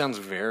 And it just sounds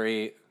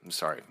very, I'm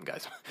sorry,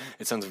 guys.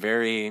 It sounds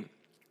very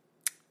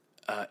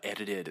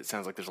edited. It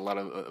sounds like there's a lot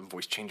of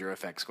voice changer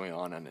effects going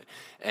on in it.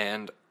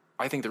 And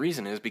I think the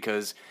reason is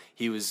because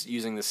he was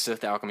using the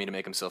Sith alchemy to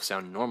make himself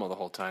sound normal the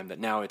whole time, that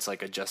now it's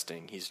like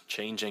adjusting. He's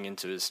changing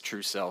into his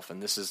true self,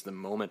 and this is the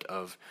moment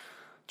of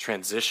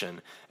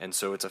transition, and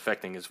so it's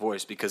affecting his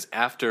voice, because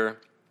at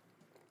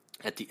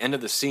the end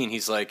of the scene,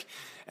 he's like,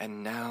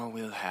 and now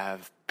we'll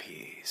have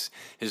peace.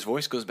 His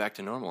voice goes back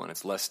to normal, and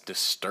it's less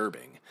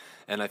disturbing.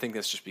 And I think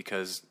that's just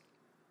because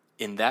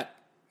in that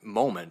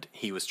moment,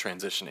 he was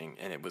transitioning,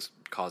 and it was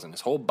causing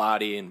his whole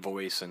body and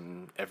voice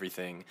and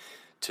everything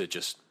to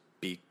just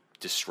be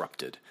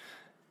disrupted.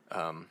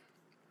 And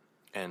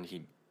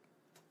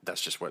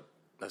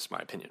that's my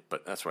opinion,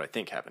 but that's what I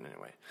think happened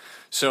anyway.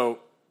 So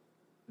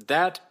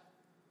that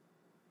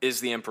is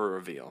the Emperor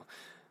reveal.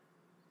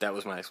 That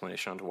was my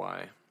explanation on to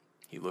why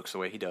he looks the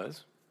way he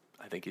does.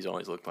 I think he's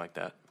always looked like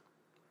that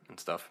and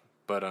stuff.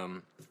 But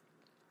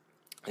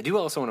I do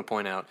also want to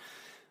point out,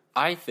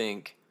 I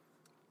think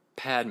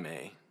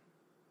Padme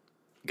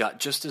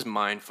got just as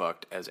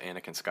mind-fucked as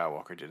Anakin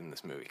Skywalker did in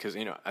this movie. Because,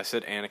 I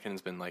said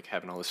Anakin's been, like,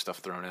 having all this stuff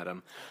thrown at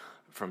him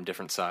from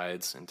different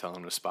sides and telling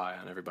him to spy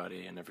on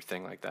everybody and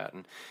everything like that.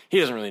 And he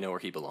doesn't really know where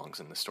he belongs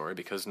in the story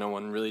because no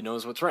one really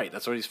knows what's right.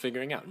 That's what he's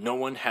figuring out. No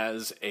one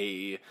has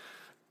a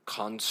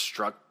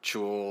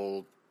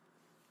constructual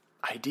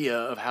idea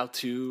of how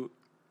to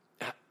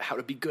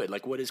be good.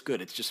 Like, what is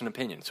good? It's just an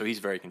opinion. So he's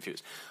very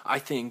confused. I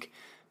think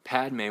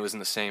Padme was in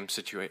the same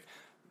situation.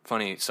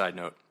 Funny side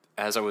note,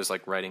 as I was,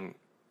 like, writing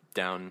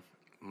down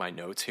my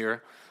notes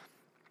here,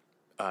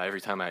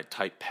 every time I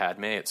type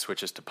Padme, it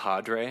switches to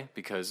Padre,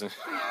 because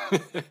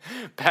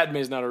Padme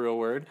is not a real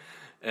word.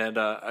 And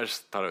I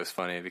just thought it was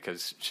funny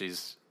because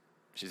she's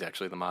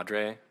actually the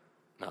Madre,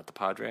 not the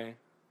Padre,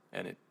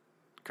 and it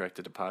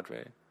corrected to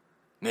Padre.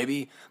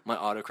 Maybe my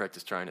autocorrect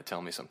is trying to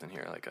tell me something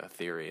here, like a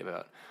theory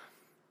about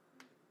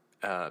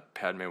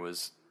Padme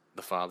was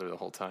the father the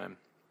whole time.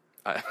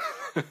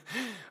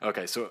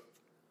 Okay, so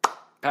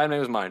Padme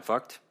was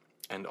mind-fucked,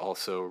 and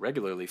also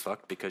regularly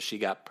fucked because she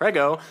got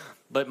preggo,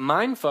 but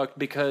mind-fucked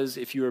because,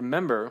 if you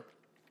remember,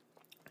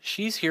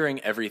 she's hearing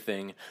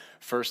everything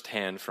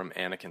firsthand from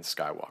Anakin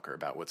Skywalker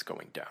about what's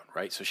going down,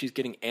 right? So she's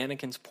getting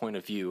Anakin's point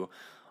of view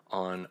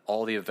on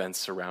all the events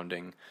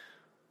surrounding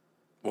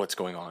what's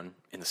going on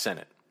in the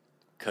Senate.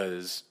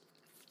 Because,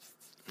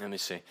 let me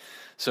see.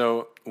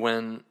 So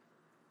when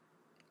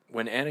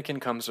Anakin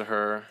comes to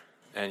her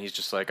and he's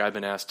just like, I've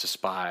been asked to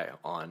spy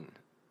on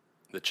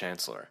the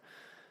Chancellor.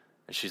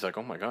 And she's like,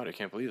 oh my God, I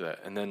can't believe that.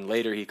 And then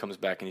later he comes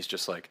back and he's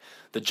just like,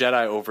 the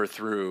Jedi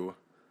overthrew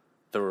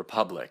the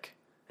Republic.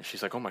 And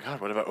she's like, oh my God,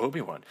 what about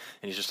Obi-Wan?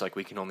 And he's just like,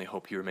 we can only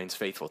hope he remains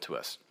faithful to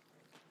us.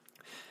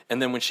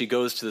 And then when she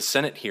goes to the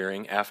Senate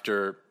hearing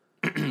after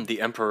the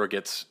Emperor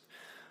gets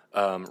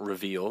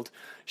revealed,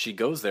 she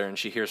goes there and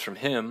she hears from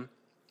him,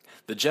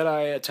 the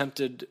Jedi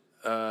attempted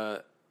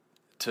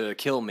to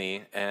kill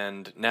me,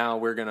 and now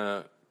we're going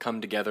to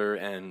come together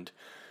and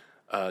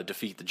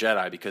defeat the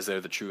Jedi because they're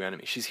the true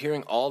enemy. She's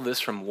hearing all this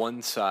from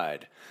one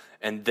side.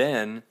 And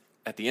then,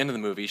 at the end of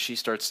the movie, she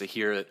starts to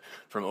hear it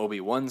from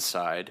Obi-Wan's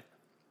side,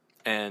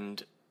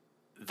 and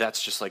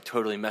that's just, like,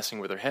 totally messing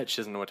with her head. She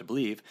doesn't know what to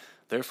believe.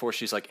 Therefore,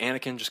 she's like,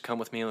 Anakin, just come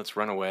with me, let's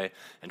run away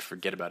and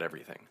forget about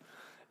everything.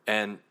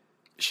 And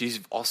she's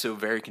also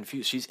very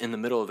confused. She's in the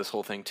middle of this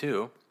whole thing,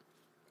 too,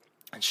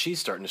 and she's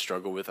starting to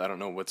struggle with, I don't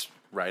know what's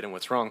right and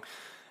what's wrong.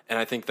 And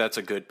I think that's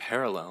a good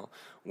parallel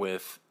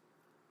with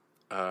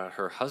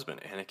her husband,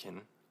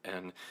 Anakin,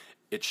 and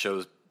it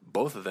shows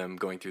both of them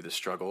going through the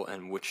struggle,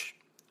 and which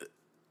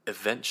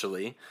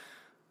eventually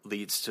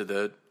leads to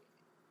the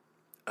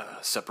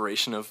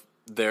separation of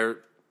their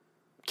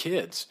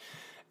kids.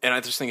 And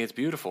I just think it's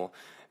beautiful.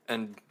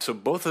 And so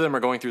both of them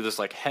are going through this,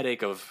 like,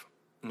 headache of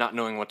not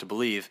knowing what to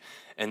believe,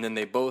 and then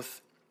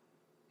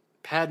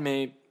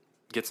Padme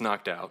gets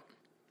knocked out,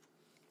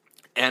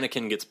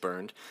 Anakin gets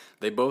burned,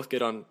 they both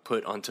get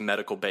put onto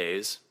medical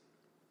bays,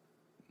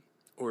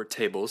 or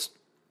tables,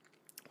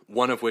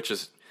 one of which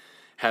is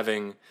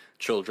having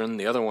children,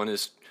 the other one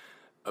is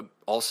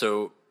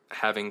also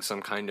having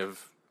some kind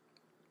of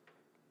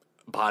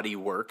body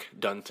work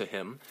done to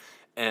him,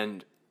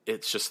 and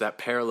it's just that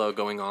parallel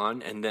going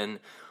on. And then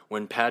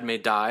when Padme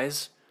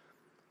dies,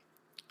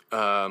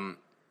 Anakin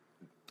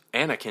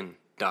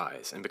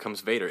dies and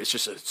becomes Vader. It's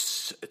just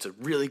it's a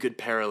really good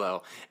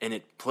parallel, and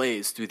it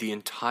plays through the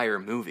entire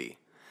movie.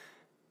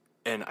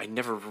 And I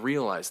never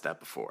realized that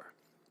before.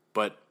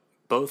 But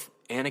both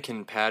Anakin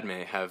and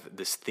Padme have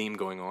this theme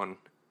going on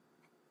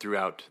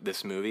throughout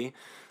this movie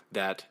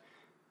that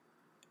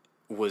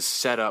was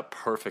set up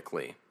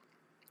perfectly.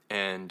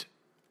 And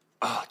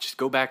just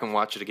go back and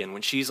watch it again.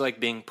 When she's like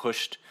being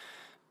pushed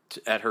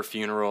at her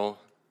funeral,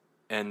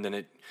 and then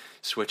it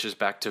switches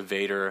back to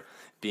Vader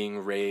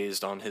being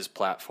raised on his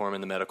platform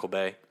in the medical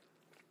bay.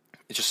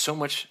 It's just so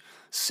much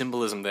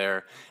symbolism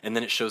there, and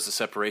then it shows the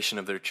separation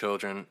of their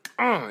children.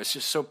 It's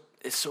just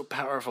so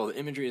powerful. The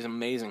imagery is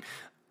amazing.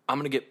 I'm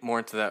going to get more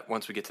into that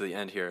once we get to the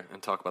end here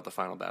and talk about the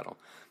final battle.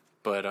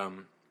 But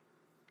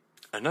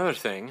another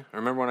thing,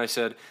 remember when I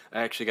said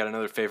I actually got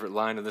another favorite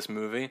line of this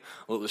movie?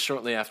 Well, it was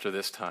shortly after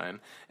this time,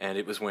 and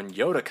it was when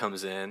Yoda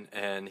comes in,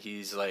 and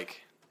he's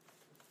like,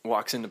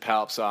 walks into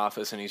Palp's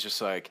office, and he's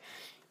just like,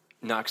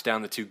 knocks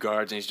down the two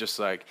guards, and he's just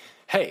like,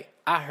 hey,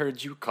 I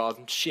heard you called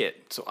him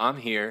shit, so I'm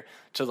here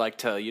to like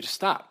tell you to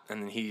stop.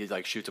 And then he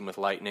like shoots him with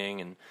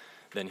lightning, and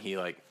then he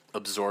like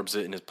absorbs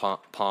it in his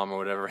palm or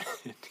whatever.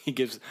 He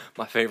gives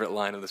my favorite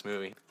line of this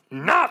movie.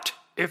 Not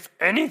if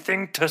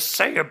anything to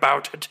say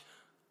about it.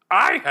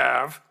 I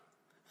have.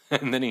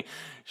 And then he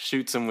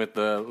shoots him with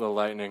the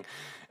lightning.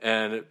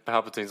 And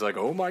Palpatine's like,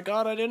 oh my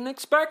God, I didn't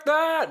expect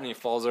that. And he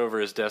falls over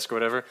his desk or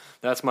whatever.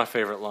 That's my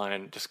favorite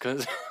line, just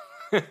because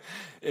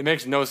it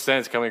makes no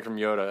sense coming from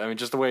Yoda. I mean,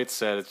 just the way it's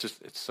said,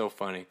 it's so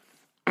funny.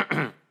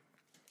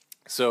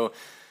 So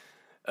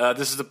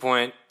this is the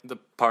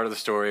part of the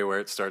story where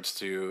it starts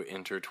to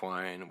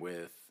intertwine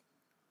with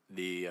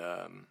the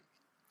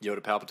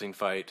Yoda Palpatine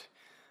fight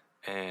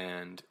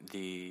and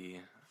the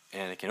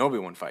Anakin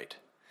Obi-Wan fight.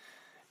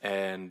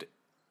 And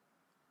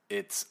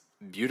it's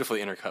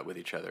beautifully intercut with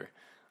each other.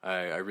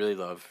 I really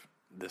love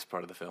this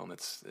part of the film.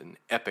 It's an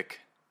epic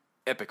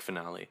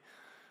finale.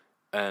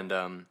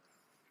 And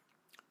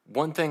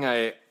one thing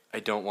I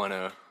don't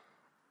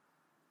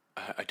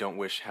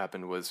wish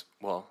happened was,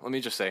 well, let me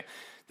just say,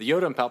 the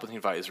Yoda and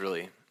Palpatine fight is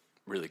really,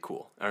 really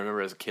cool. I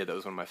remember as a kid that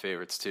was one of my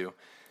favorites too.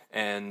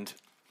 But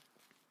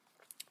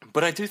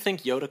I do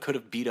think Yoda could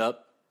have beat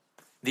up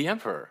the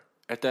Emperor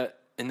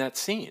in that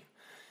scene.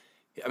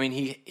 I mean,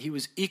 he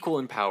was equal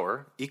in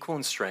power, equal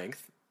in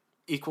strength,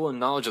 equal in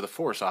knowledge of the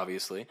Force,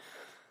 obviously,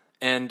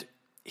 and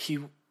he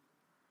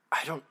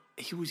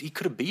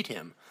could have beat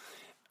him.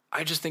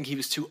 I just think he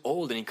was too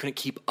old and he couldn't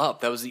keep up.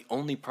 That was the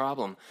only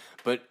problem.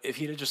 But if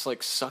he'd have just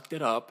like sucked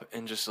it up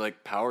and just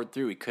like powered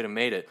through, he could have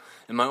made it.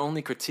 And my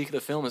only critique of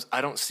the film is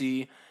I don't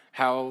see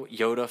how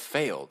Yoda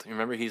failed. You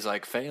remember, he's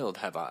like, failed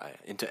have I,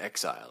 into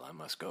exile I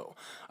must go.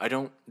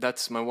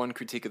 That's my one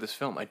critique of this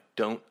film. I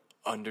don't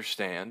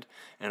understand,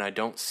 and I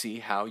don't see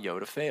how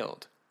Yoda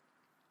failed.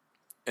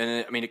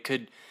 And I mean,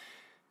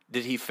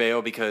 did he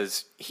fail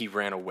because he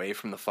ran away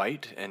from the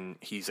fight and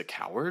he's a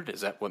coward?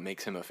 Is that what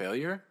makes him a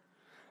failure?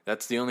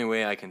 That's the only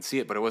way I can see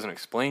it, but it wasn't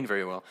explained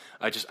very well.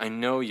 I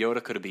know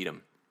Yoda could have beat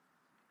him,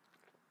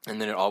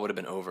 and then it all would have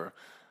been over.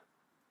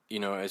 You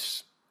know,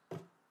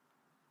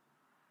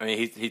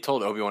 he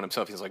told Obi-Wan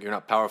himself, he's like, you're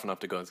not powerful enough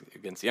to go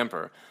against the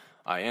Emperor.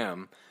 I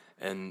am.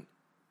 And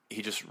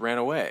he just ran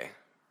away.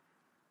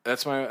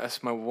 That's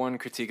my one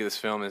critique of this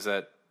film, is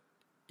that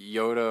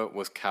Yoda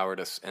was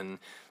cowardice, and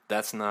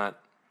that's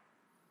not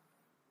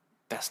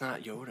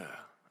Yoda.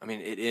 I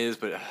mean, it is,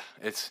 but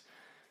it's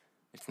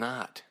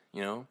not,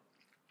 you know?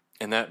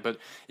 But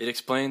it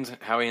explains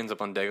how he ends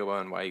up on Dagobah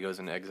and why he goes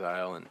into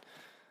exile and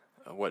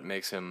what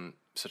makes him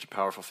such a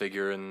powerful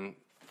figure in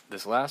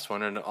this last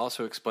one. And it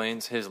also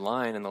explains his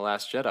line in The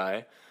Last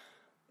Jedi,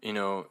 you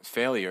know,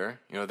 failure,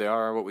 you know, they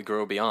are what we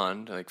grow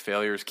beyond, like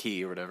failure is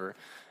key or whatever,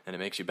 and it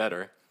makes you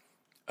better.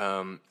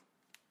 I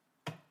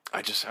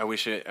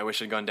wish it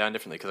had gone down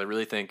differently, because I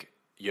really think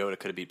Yoda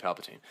could have beat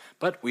Palpatine.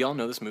 But we all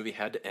know this movie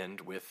had to end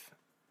with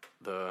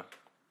the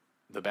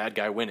bad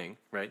guy winning,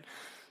 right?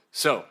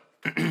 So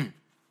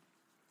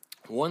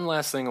one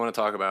last thing I want to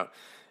talk about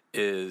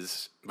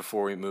is,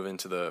 before we move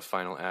into the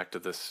final act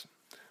of this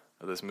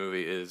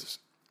movie, is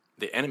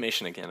the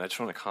animation again. I just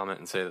want to comment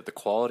and say that the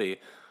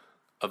quality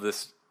of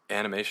this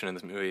animation in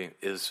this movie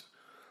is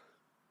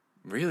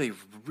really,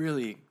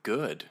 really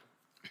good.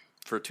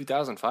 For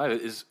 2005,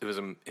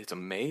 it's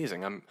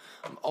amazing. I'm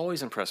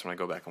always impressed when I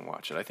go back and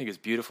watch it. I think it's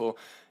beautiful.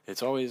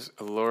 It's always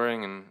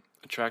alluring and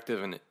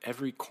attractive, and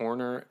every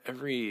corner,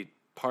 every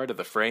part of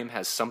the frame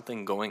has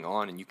something going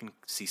on, and you can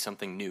see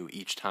something new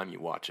each time you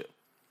watch it.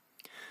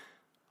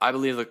 I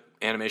believe the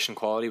animation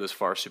quality was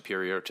far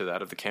superior to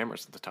that of the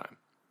cameras at the time.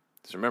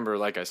 Because remember,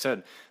 like I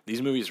said,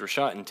 these movies were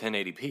shot in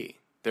 1080p.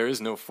 There is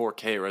no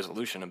 4K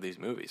resolution of these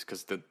movies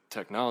because the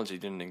technology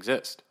didn't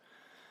exist.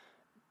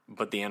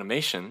 But the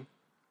animation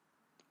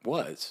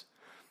was.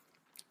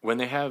 When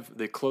they have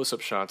the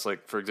close-up shots,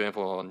 like, for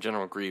example, on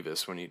General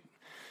Grievous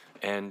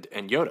and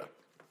Yoda,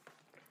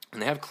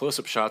 and they have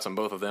close-up shots on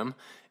both of them.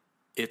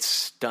 It's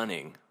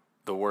stunning,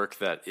 the work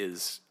that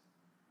is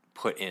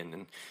put in,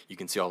 and you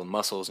can see all the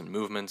muscles and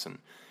movements and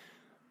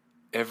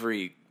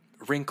every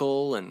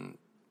wrinkle, and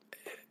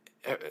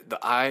the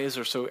eyes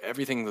are so,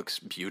 everything looks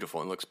beautiful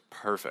and looks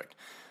perfect.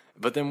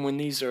 But then when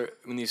these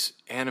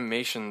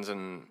animations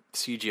and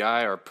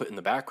CGI are put in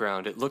the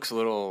background, it looks a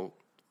little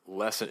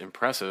less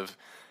impressive,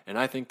 and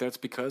I think that's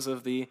because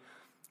of the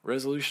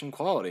resolution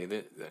quality,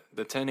 the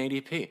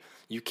 1080p.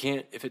 You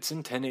can't, if it's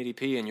in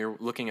 1080p and you're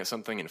looking at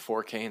something in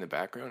 4K in the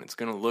background, it's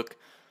going to look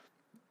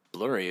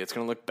blurry, it's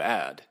going to look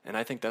bad. And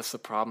I think that's the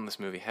problem this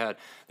movie had.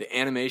 The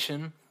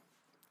animation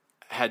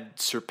had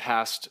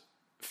surpassed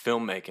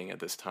filmmaking at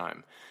this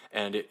time,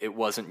 and it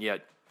wasn't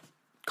yet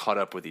caught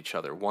up with each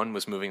other. One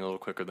was moving a little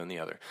quicker than the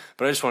other.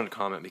 But I just wanted to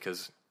comment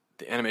because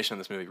the animation in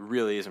this movie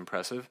really is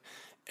impressive,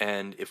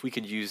 and if we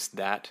could use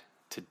that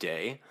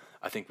today,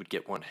 I think we'd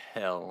get one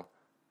hell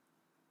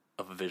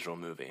of a visual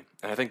movie.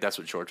 And I think that's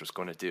what George was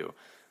going to do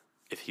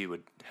if he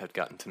would have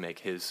gotten to make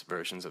his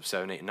versions of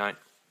 7, 8, and 9.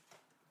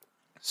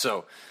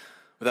 So,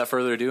 without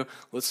further ado,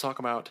 let's talk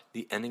about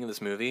the ending of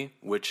this movie,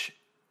 which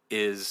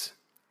is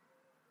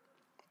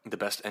the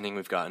best ending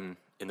we've gotten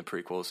in the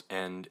prequels,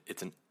 and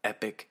it's an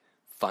epic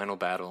final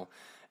battle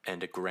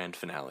and a grand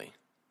finale.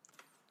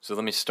 So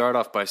let me start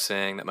off by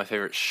saying that my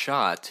favorite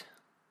shot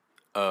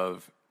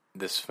of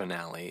this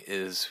finale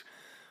is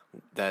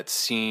that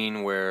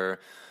scene where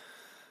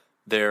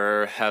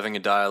they're having a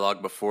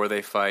dialogue before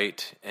they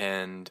fight,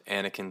 and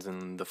Anakin's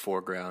in the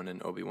foreground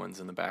and Obi-Wan's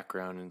in the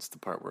background, and it's the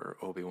part where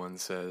Obi-Wan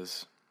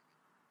says,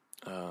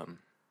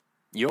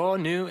 "Your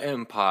new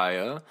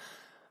empire."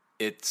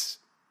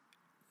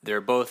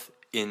 They're both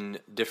in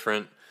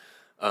different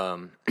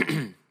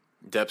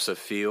depths of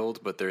field,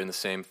 but they're in the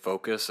same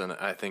focus, and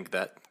I think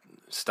that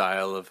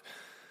style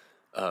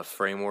of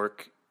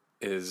framework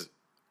is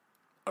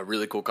a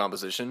really cool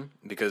composition,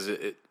 because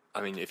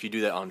if you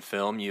do that on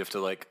film, you have to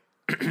like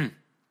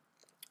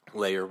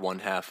layer one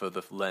half of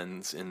the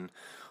lens in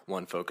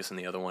one focus and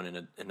the other one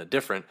in a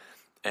different,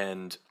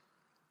 and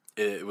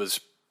it was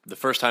the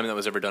first time that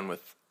was ever done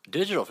with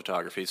digital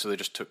photography, so they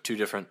just took two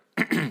different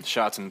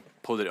shots and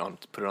put it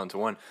onto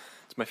one.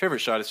 It's my favorite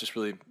shot. It's just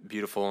really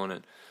beautiful, and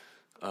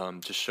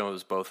it just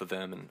shows both of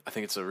them, and I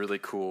think it's a really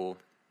cool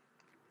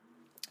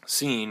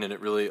scene, and it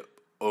really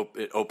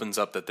it opens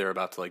up that they're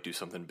about to like do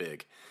something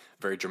big,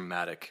 very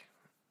dramatic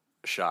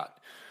shot.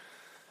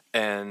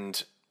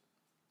 And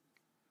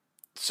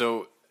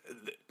so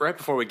right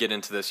before we get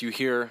into this, you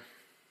hear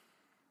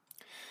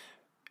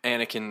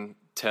Anakin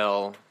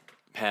tell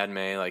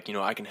Padme, like,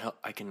 I can help,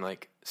 I can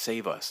like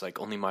save us, like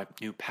only my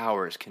new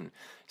powers can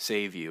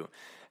save you.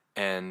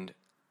 And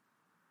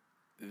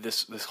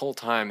this whole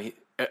time,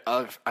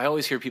 I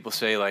always hear people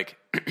say like,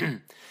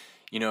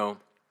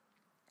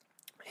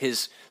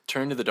 his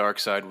turn to the dark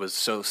side was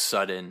so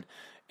sudden,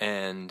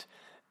 and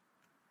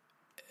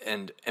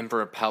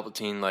Emperor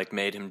Palpatine like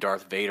made him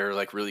Darth Vader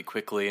like really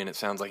quickly, and it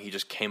sounds like he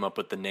just came up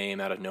with the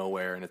name out of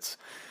nowhere. And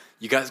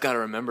you guys got to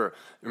remember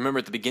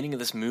at the beginning of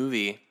this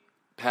movie,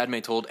 Padme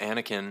told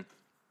Anakin,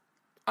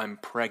 "I'm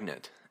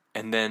pregnant,"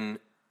 and then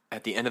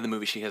at the end of the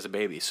movie she has a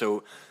baby.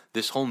 So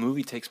this whole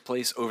movie takes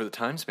place over the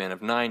time span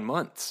of 9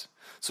 months.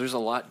 So there's a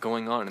lot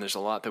going on, and there's a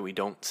lot that we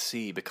don't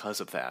see because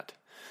of that.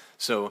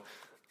 So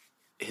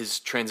his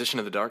transition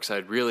to the dark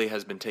side really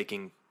has been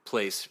taking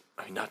place,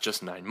 not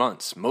just 9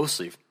 months,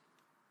 mostly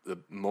the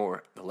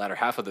latter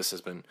half of this has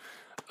been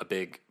a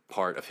big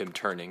part of him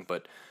turning,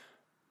 but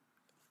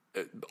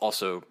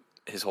also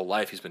his whole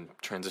life he's been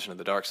transitioning to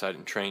the dark side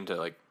and trained to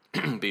like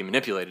be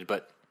manipulated.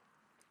 But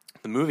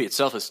the movie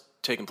itself has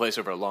taken place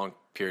over a long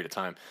period of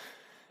time,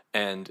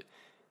 and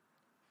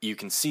you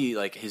can see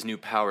like his new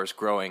powers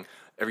growing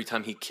every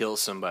time he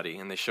kills somebody,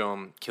 and they show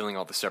him killing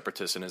all the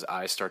separatists, and his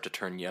eyes start to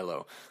turn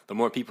yellow. The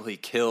more people he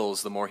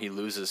kills, the more he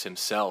loses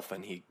himself,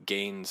 and he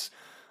gains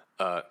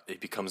it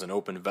becomes an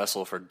open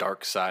vessel for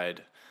dark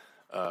side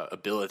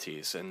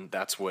abilities, and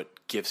that's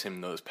what gives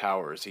him those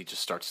powers. He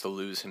just starts to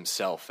lose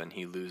himself, and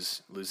he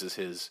loses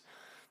his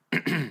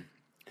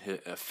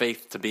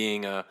faith to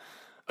being a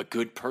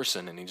good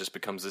person, and he just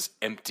becomes this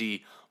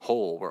empty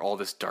hole where all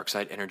this dark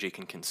side energy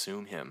can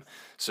consume him.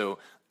 So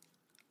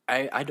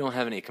I don't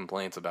have any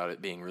complaints about it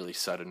being really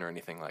sudden or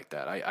anything like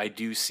that. I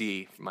do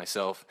see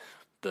myself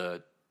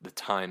the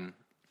time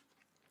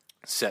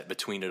set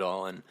between it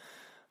all, and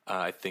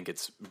I think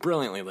it's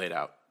brilliantly laid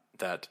out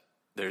that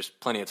there's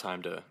plenty of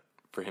time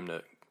for him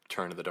to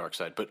turn to the dark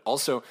side. But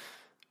also,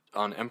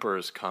 on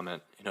Emperor's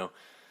comment,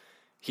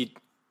 he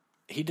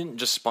didn't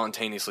just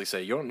spontaneously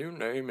say, "Your new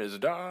name is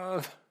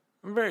Darth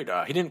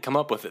Vader." He didn't come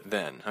up with it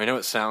then. I know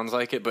it sounds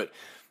like it, but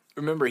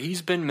remember,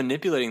 he's been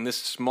manipulating this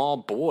small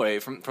boy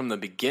from the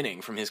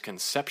beginning, from his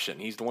conception.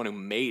 He's the one who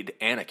made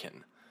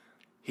Anakin.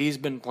 He's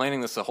been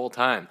planning this the whole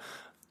time.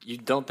 You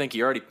don't think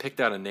he already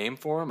picked out a name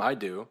for him? I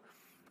do.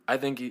 I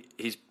think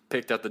he's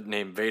picked out the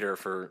name Vader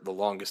for the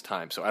longest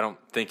time, so I don't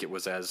think it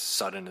was as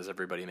sudden as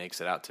everybody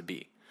makes it out to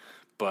be.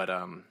 But,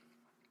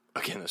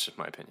 again, that's just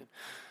my opinion.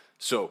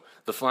 So,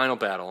 the final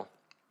battle,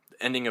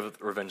 the ending of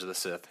Revenge of the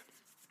Sith,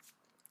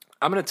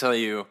 I'm going to tell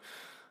you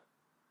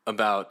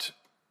about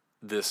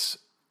this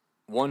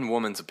one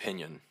woman's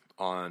opinion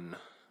on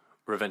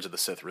Revenge of the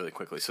Sith really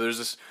quickly. So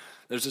there's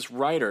this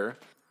writer,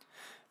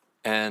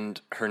 and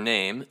her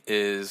name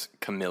is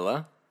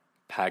Camilla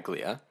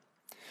Paglia.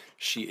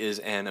 She is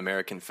an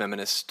American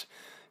feminist,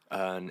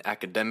 an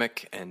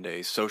academic, and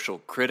a social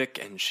critic,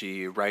 and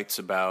she writes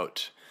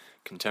about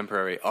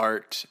contemporary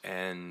art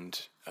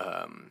and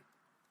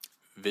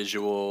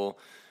visual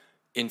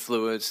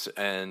influence,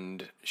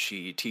 and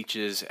she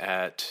teaches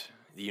at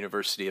the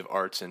University of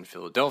Arts in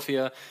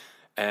Philadelphia,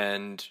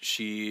 and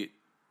she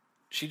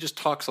just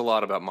talks a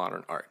lot about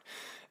modern art,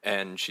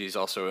 and she's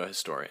also a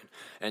historian,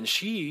 and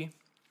she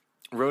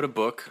wrote a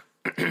book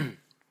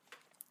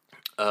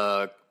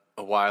a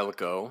while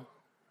ago,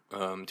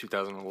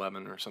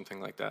 2011 or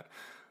something like that.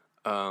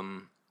 I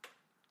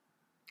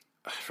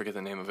forget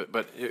the name of it,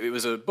 but it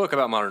was a book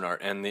about modern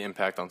art and the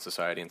impact on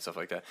society and stuff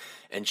like that.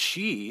 And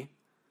she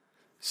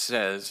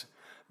says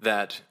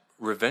that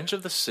Revenge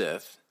of the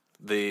Sith,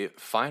 the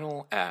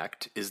final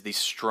act, is the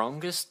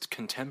strongest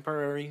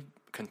contemporary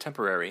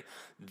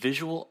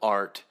visual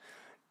art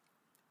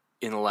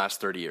in the last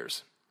 30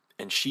 years.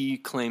 And she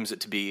claims it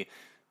to be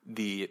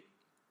the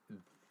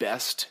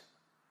best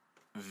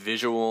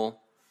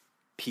visual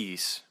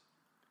piece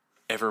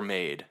ever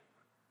made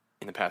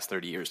in the past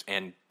 30 years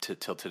and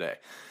till today.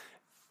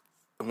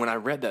 And when I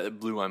read that, it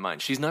blew my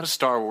mind. She's not a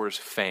Star Wars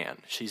fan.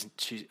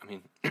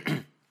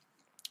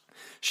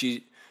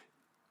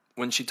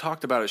 When she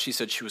talked about it, she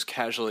said she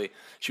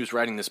was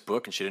writing this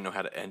book and she didn't know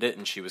how to end it,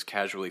 and she was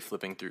casually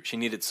flipping through. She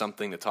needed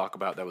something to talk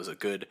about that was a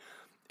good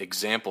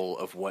example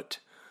of what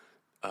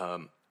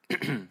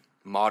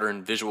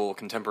modern visual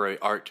contemporary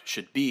art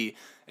should be.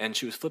 And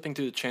she was flipping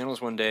through the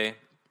channels one day,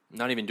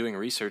 not even doing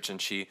research, and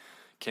she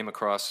came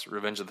across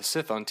Revenge of the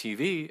Sith on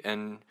TV,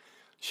 and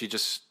she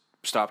just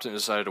stopped and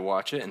decided to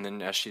watch it. And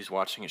then as she's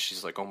watching it,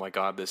 she's like, oh my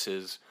God, this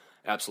is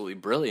absolutely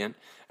brilliant.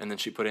 And then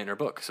she put it in her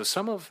book. So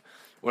some of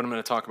what I'm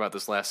going to talk about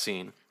this last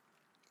scene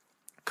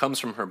comes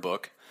from her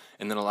book,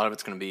 and then a lot of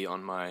it's going to be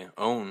on my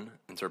own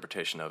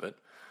interpretation of it.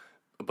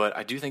 But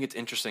I do think it's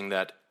interesting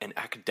that an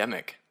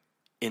academic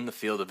in the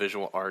field of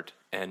visual art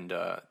and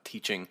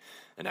teaching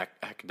in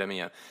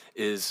academia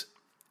is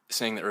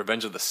saying that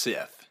Revenge of the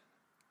Sith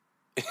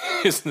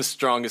is the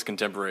strongest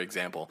contemporary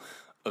example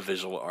of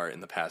visual art in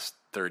the past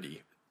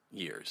 30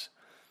 years.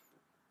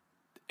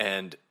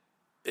 And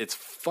it's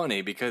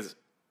funny because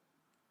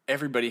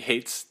everybody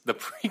hates the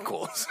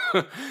prequels.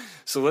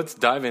 So let's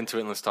dive into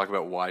it and let's talk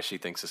about why she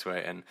thinks this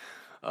way and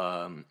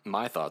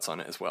my thoughts on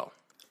it as well.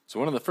 So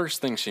one of the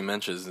first things she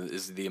mentions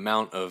is the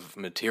amount of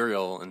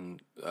material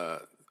and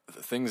the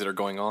things that are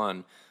going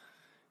on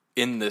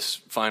in this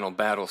final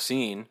battle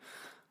scene.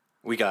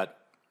 We got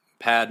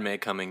Padme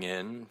coming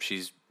in.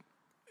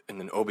 And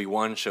then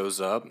Obi-Wan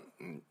shows up.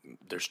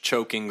 There's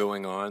choking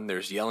going on.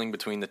 There's yelling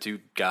between the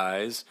two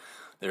guys.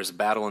 There's a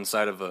battle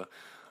inside of a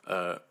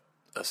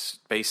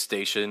space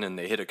station, and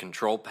they hit a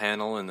control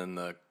panel, and then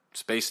the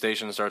space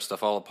station starts to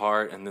fall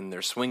apart, and then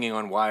they're swinging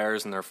on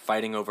wires, and they're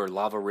fighting over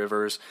lava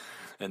rivers,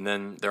 and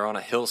then they're on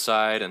a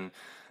hillside, and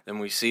then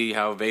we see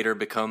how Vader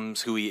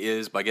becomes who he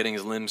is by getting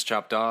his limbs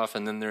chopped off,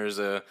 and then there's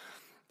a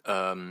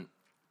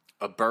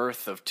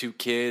birth of two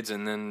kids,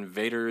 and then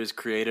Vader is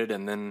created,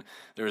 and then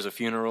there's a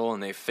funeral,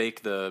 and they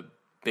fake the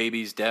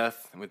baby's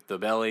death with the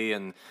belly,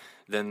 and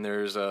then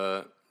there's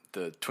the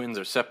twins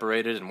are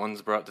separated, and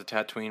one's brought to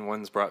Tatooine,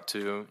 one's brought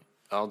to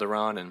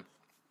Alderaan, and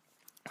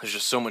there's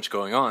just so much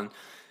going on,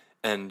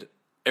 and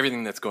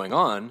everything that's going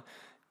on,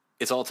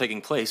 it's all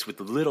taking place with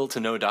little to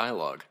no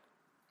dialogue,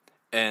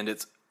 and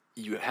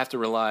you have to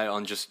rely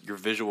on just your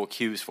visual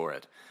cues for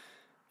it.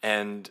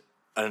 And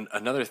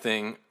another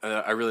thing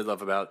I really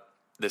love about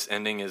this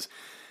ending is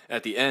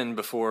at the end,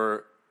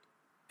 before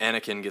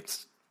Anakin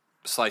gets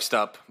sliced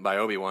up by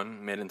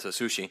Obi-Wan, made into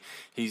sushi,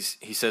 he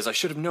says, I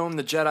should have known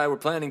the Jedi were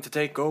planning to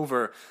take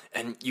over.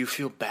 And you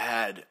feel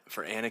bad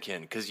for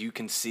Anakin because you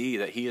can see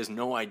that he has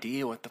no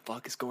idea what the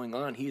fuck is going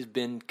on. He's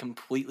been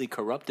completely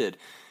corrupted.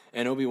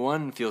 And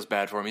Obi-Wan feels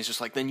bad for him. He's just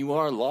like, then you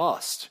are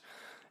lost.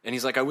 And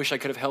he's like, I wish I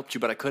could have helped you,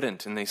 but I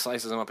couldn't. And he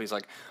slices him up. He's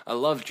like, I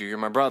loved you. You're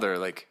my brother.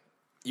 Like,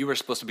 you were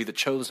supposed to be the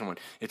chosen one.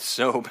 It's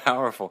so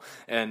powerful.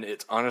 And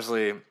it's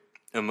honestly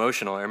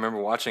emotional. I remember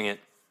watching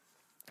it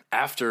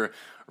after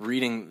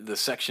reading the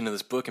section of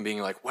this book and being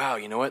like, wow,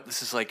 you know what?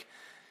 This is like,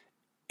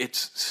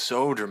 it's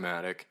so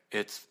dramatic.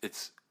 It's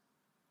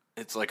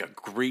like a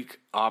Greek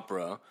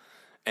opera,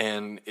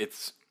 and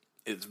it's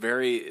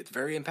very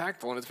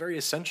impactful, and it's very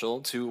essential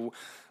to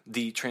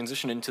the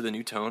transition into the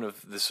new tone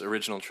of this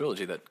original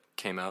trilogy that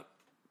came out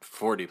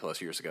 40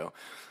 plus years ago.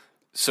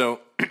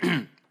 So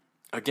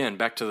again,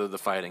 back to the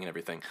fighting and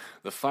everything.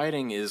 The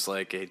fighting is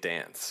like a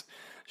dance.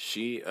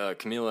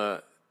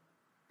 Camille,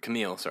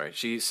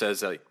 she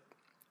says like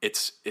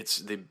it's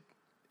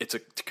a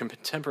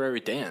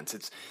contemporary dance.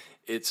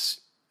 It's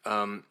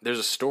there's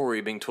a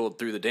story being told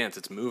through the dance.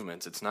 It's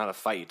movements. It's not a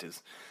fight.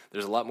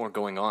 There's a lot more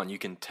going on. You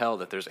can tell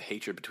that there's a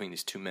hatred between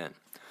these two men.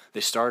 They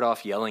start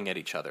off yelling at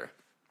each other,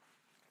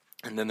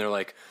 and then they're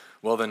like,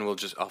 Well, then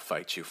I'll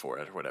fight you for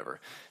it or whatever.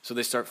 So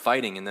they start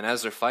fighting, and then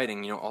as they're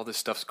fighting, all this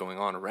stuff's going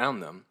on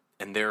around them,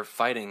 and they're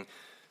fighting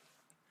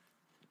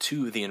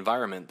to the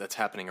environment that's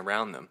happening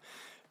around them.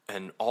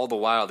 And all the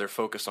while, they're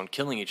focused on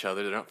killing each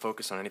other. They're not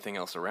focused on anything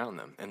else around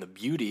them. And the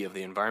beauty of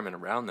the environment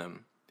around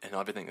them and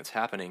everything that's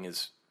happening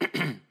is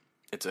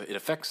it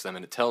affects them,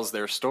 and it tells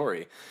their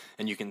story.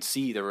 And you can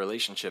see their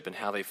relationship and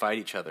how they fight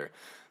each other.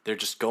 They're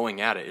just going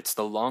at it. It's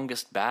the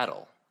longest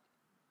battle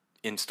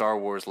in Star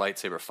Wars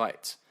lightsaber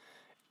fights.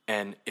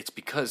 And it's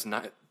because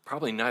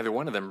probably neither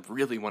one of them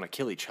really want to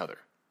kill each other,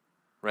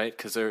 right?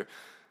 Because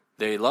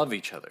they love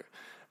each other.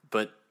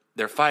 But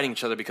they're fighting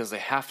each other because they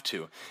have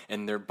to,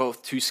 and they're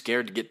both too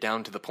scared to get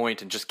down to the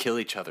point and just kill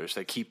each other,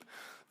 so they keep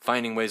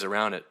finding ways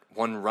around it.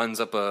 One runs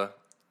up a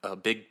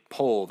big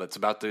pole that's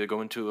about to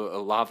go into a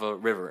lava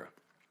river.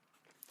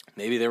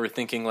 Maybe they were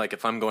thinking, like,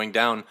 if I'm going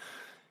down,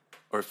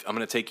 or if I'm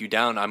going to take you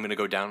down, I'm going to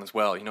go down as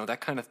well.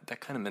 That kind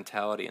of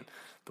mentality and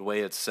the way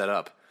it's set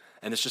up.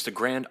 And it's just a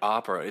grand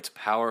opera. It's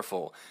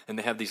powerful. And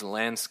they have these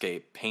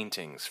landscape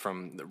paintings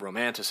from the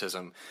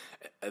Romanticism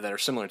that are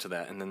similar to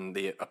that. And then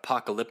the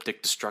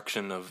apocalyptic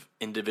destruction of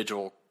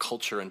individual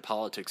culture and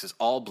politics is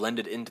all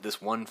blended into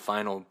this one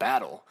final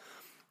battle.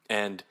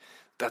 And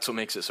that's what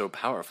makes it so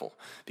powerful.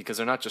 Because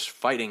they're not just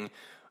fighting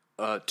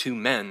two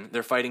men.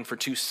 They're fighting for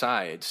two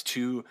sides,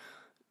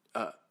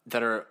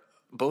 that are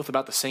both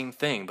about the same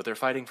thing, but they're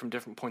fighting from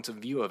different points of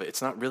view of it.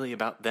 It's not really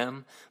about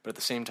them, but at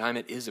the same time,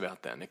 it is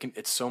about them.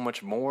 It's so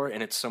much more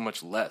and it's so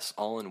much less,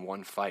 all in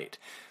one fight.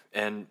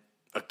 And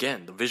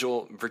again, the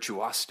visual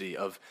virtuosity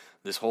of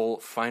this whole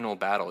final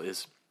battle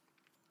is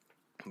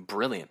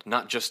brilliant,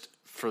 not just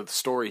for the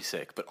story's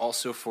sake, but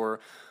also for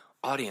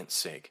audience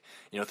sake.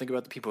 Think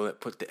about the people that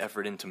put the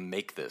effort in to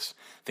make this.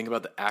 Think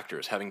about the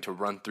actors having to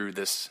run through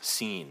this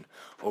scene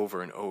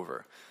over and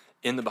over.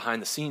 In the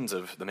behind the scenes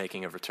of the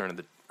making of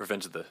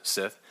Revenge of the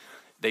Sith,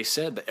 they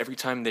said that every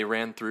time they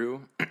ran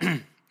through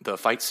the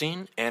fight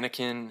scene,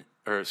 Hayden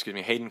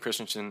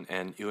Christensen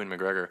and Ewan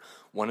McGregor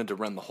wanted to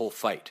run the whole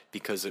fight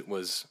because it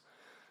was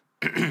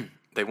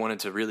they wanted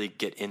to really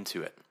get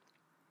into it.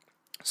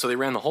 So they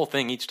ran the whole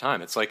thing each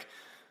time. It's like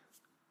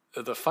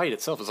the fight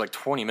itself is like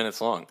 20 minutes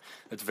long.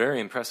 It's very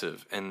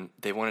impressive, and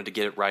they wanted to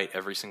get it right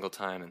every single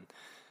time. And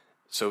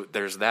so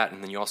there's that,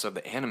 and then you also have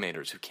the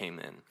animators who came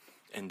in,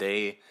 and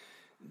they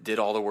did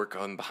all the work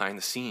on behind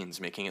the scenes,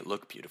 making it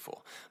look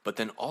beautiful. But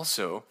then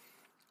also,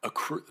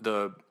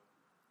 the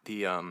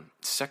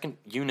second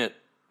unit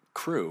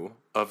crew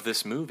of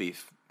this movie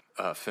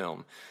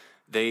film,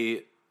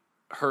 they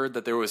heard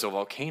that there was a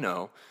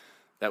volcano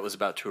that was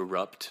about to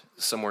erupt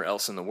somewhere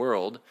else in the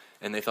world,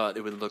 and they thought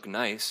it would look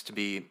nice to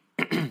be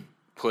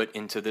put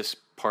into this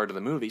part of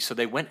the movie. So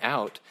they went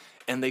out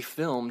and they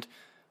filmed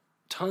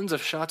tons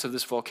of shots of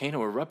this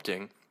volcano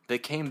erupting. They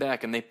came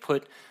back and they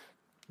put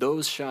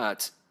those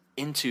shots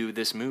into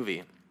this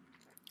movie.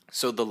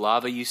 So the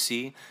lava you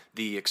see,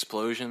 the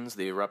explosions,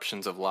 the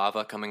eruptions of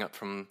lava coming up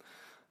from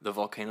the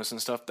volcanoes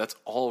and stuff, that's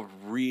all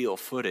real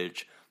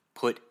footage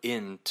put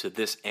into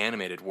this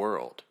animated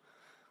world,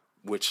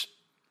 which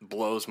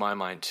blows my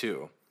mind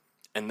too.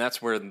 And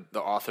that's where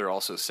the author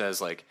also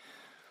says, like,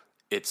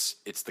 it's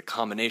the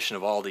combination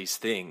of all these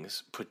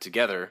things put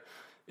together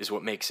is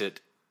what makes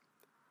it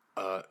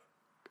a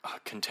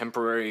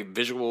contemporary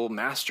visual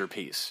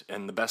masterpiece,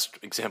 and the best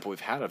example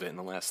we've had of it in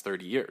the last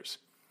 30 years.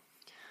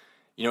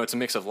 It's a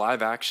mix of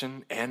live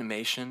action,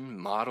 animation,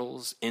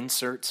 models,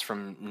 inserts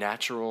from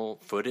natural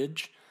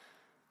footage.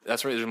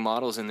 That's right, there's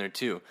models in there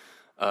too.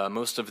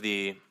 Most of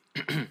the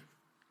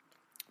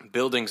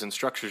buildings and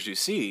structures you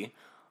see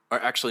are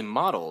actually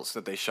models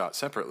that they shot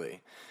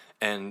separately,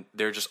 and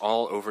they're just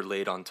all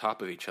overlaid on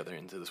top of each other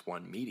into this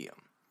one medium.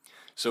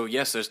 So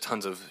yes, there's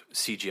tons of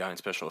CGI and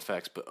special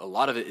effects, but a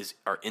lot of it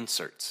are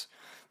inserts.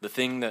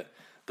 The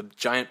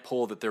giant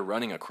pole that they're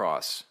running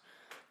across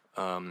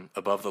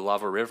above the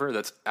lava river,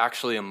 that's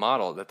actually a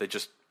model that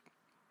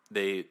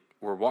they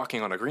were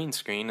walking on a green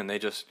screen, and they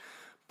just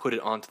put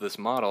it onto this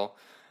model,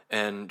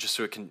 and just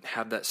so it can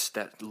have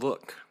that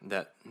look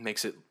that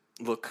makes it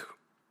look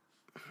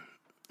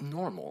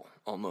normal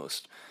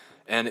almost,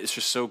 and it's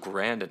just so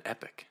grand and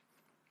epic.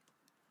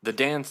 The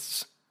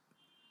dance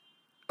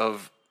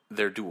of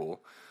their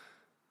duel,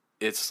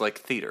 it's like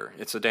theater.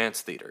 It's a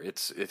dance theater.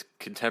 It's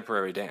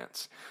contemporary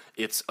dance.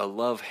 It's a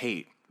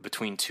love-hate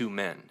between two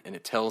men, and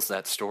it tells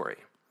that story,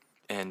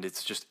 and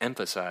it's just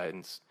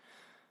emphasized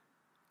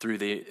through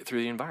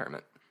the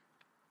environment.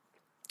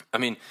 I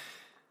mean,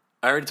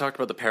 I already talked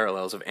about the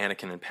parallels of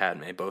Anakin and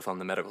Padme, both on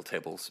the medical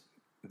tables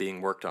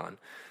being worked on,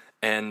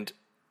 and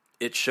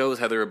it shows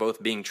how they were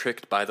both being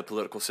tricked by the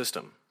political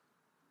system,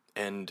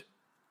 and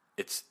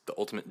it's the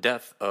ultimate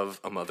death of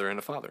a mother and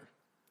a father.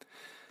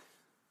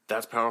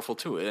 That's powerful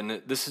too,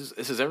 and this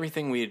is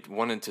everything we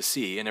wanted to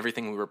see and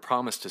everything we were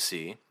promised to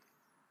see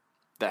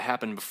that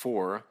happened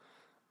before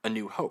A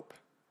New Hope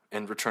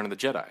and Return of the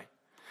Jedi.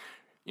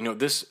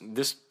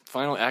 This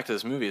final act of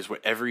this movie is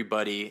what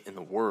everybody in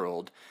the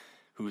world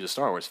who's a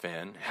Star Wars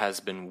fan has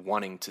been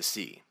wanting to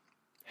see.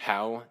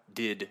 How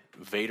did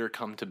Vader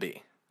come to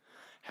be?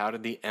 How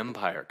did the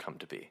Empire come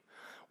to be?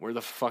 Where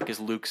the fuck is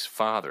Luke's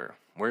father?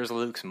 Where's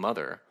Luke's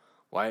mother?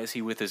 Why is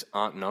he with his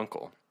aunt and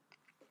uncle?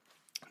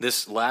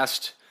 This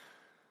last,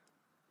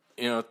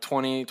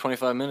 20,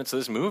 25 minutes of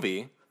this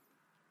movie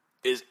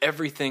is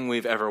everything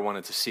we've ever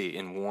wanted to see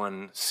in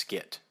one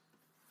skit.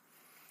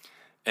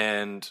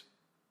 And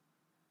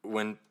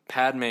when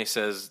Padme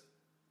says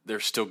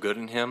there's still good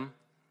in him,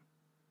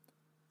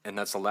 and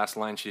that's the last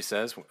line she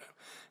says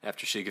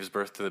after she gives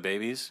birth to the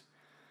babies,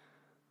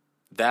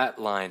 that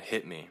line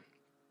hit me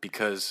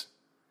because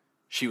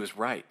she was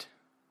right,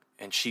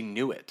 and she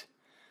knew it.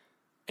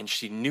 And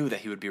she knew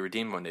that he would be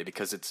redeemed one day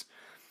because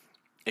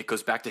it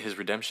goes back to his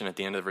redemption at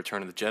the end of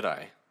Return of the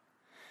Jedi.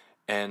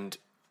 And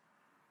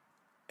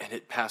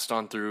it passed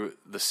on through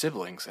the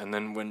siblings. And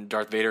then when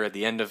Darth Vader at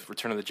the end of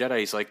Return of the Jedi,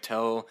 he's like,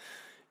 tell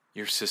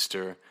your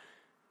sister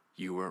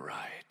you were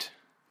right,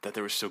 that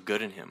there was so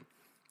good in him.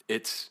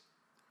 It's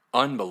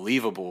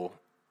unbelievable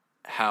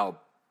how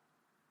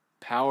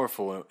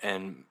powerful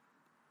and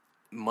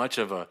much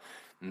of a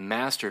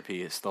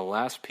masterpiece the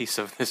last piece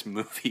of this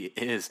movie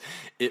is.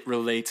 It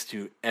relates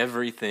to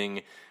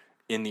everything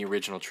in the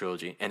original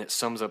trilogy, and it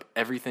sums up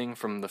everything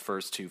from the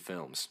first two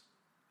films.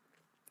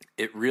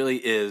 It really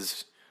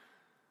is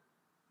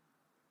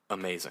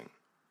amazing.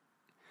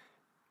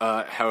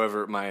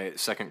 However, my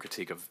second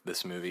critique of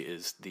this movie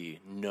is the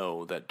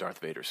no that Darth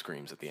Vader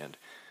screams at the end.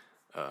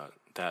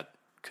 That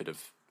could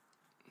have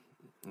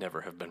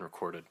never have been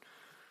recorded.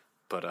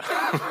 But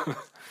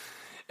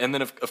and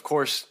then of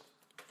course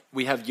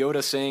we have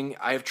Yoda saying,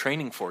 "I have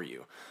training for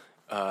you."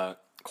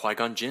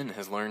 Qui-Gon Jinn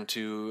has learned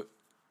to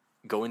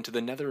go into the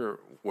nether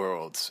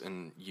worlds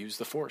and use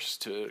the Force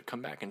to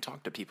come back and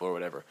talk to people or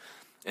whatever.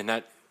 And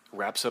that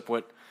wraps up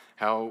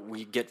how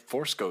we get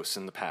Force ghosts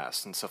in the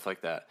past and stuff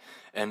like that.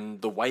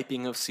 And the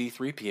wiping of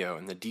C-3PO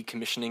and the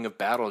decommissioning of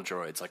battle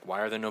droids. Like,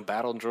 why are there no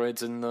battle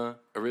droids in the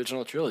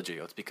original trilogy?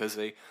 It's because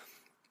they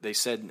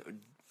said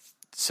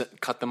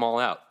cut them all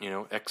out,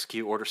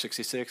 execute Order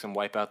 66 and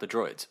wipe out the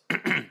droids.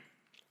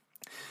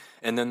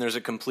 And then there's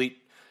a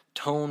complete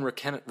tone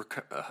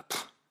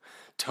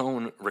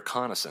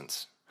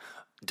reconnaissance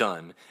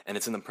done, and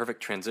it's in the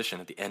perfect transition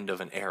at the end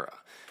of an era,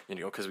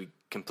 because we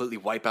completely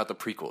wipe out the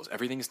prequels.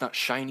 Everything's not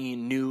shiny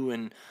and new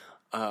and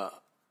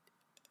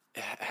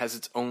has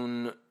its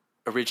own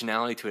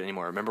originality to it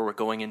anymore. Remember, we're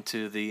going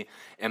into the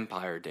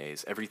Empire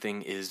days.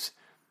 Everything is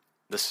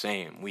the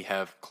same. We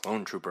have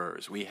clone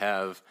troopers. We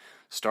have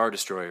Star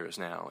Destroyers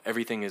now.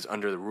 Everything is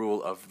under the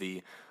rule of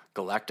the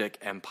Galactic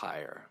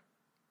Empire.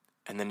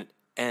 And then it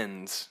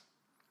ends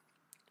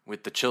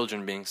with the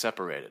children being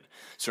separated.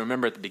 So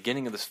remember, at the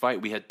beginning of this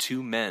fight, we had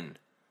two men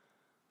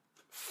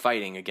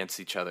fighting against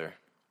each other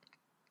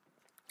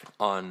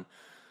on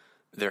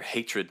their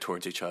hatred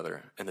towards each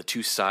other and the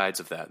two sides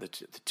of that,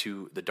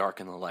 the dark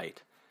and the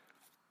light.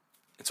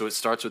 And so it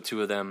starts with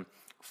two of them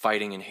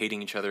fighting and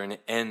hating each other, and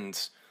it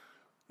ends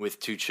with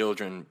two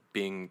children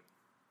being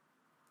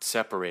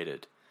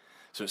separated.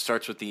 So it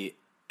starts with the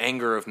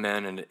anger of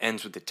men, and it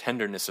ends with the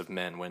tenderness of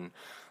men when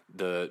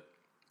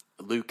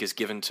Luke is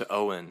given to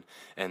Owen,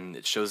 and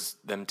it shows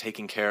them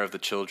taking care of the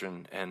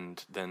children,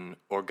 and then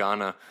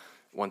Organa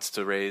wants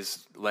to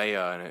raise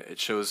Leia, and it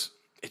just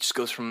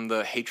goes from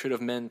the hatred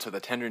of men to the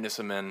tenderness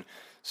of men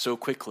so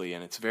quickly,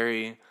 and it's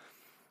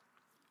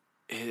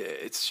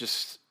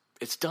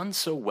done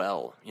so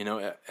well,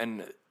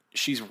 and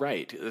she's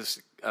right.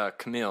 This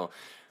Camille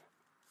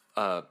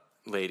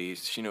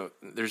ladies,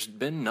 there's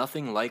been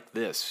nothing like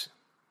this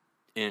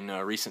in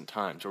recent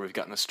times where we've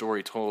gotten a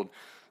story told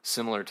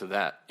similar to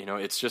that.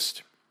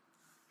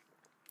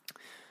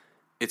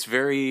 It's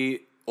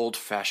very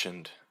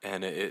old-fashioned,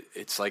 and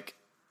it's like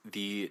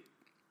the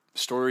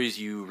stories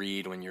you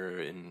read when you're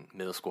in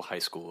middle school, high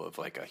school, of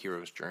like a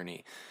hero's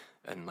journey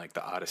and like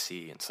the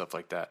Odyssey and stuff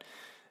like that.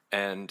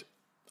 And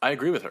I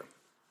agree with her.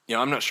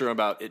 I'm not sure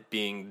about it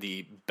being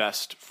the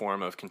best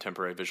form of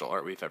contemporary visual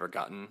art we've ever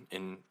gotten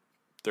in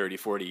 30,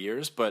 40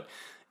 years, but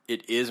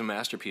it is a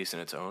masterpiece in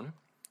its own,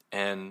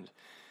 and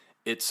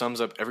it sums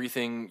up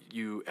everything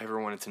you ever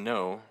wanted to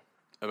know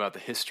about the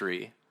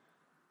history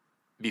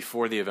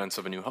before the events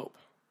of A New Hope.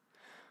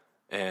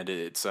 And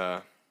it's,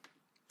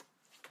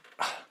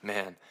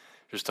 man,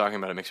 just talking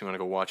about it makes me want to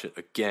go watch it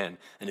again.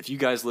 And if you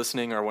guys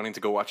listening are wanting to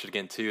go watch it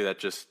again too, that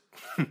just,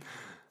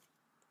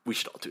 we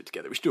should all do it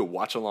together. We should do a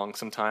watch along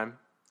sometime.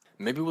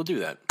 Maybe we'll do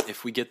that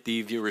if we get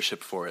the viewership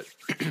for it.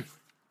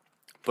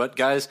 But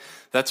guys,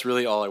 that's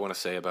really all I want to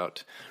say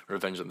about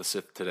Revenge of the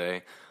Sith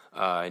today.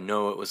 I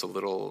know it was a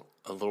little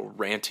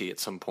ranty at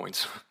some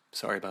points.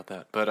 Sorry about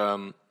that.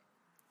 But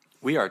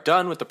we are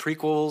done with the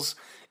prequels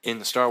in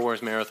the Star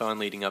Wars marathon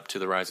leading up to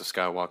The Rise of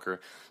Skywalker.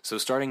 So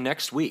starting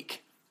next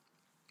week,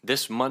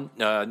 next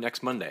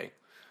Monday,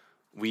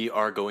 we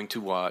are going to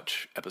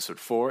watch Episode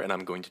 4, and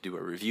I'm going to do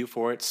a review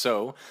for it.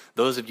 So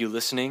those of you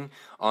listening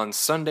on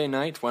Sunday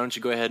night, why don't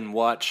you go ahead and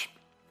watch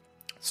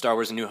Star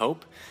Wars A New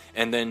Hope,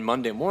 and then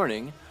Monday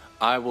morning,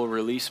 I will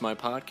release my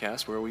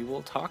podcast where we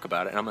will talk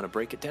about it, and I'm going to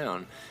break it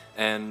down.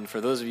 And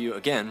for those of you,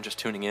 again, just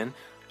tuning in,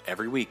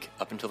 every week,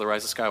 up until The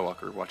Rise of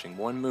Skywalker, watching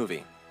one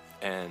movie,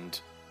 and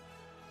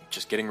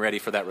just getting ready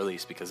for that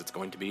release because it's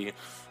going to be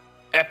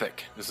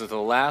epic. This is the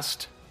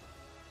last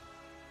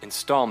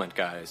installment,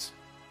 guys.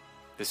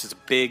 This is a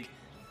big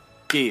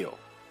deal,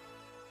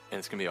 and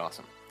it's going to be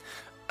awesome.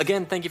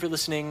 Again, thank you for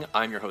listening.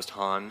 I'm your host,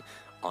 Han,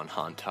 on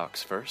Han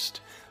Talks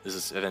First. This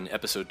has been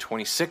episode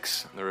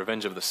 26, the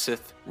Revenge of the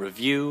Sith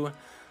review.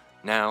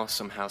 Now,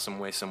 somehow, some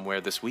way,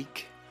 somewhere this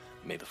week,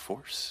 may the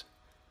Force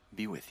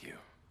be with you.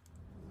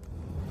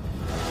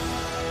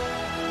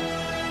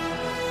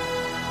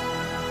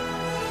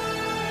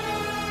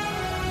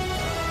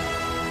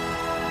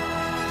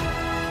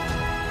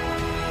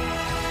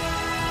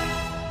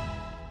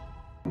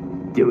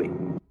 Do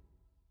it.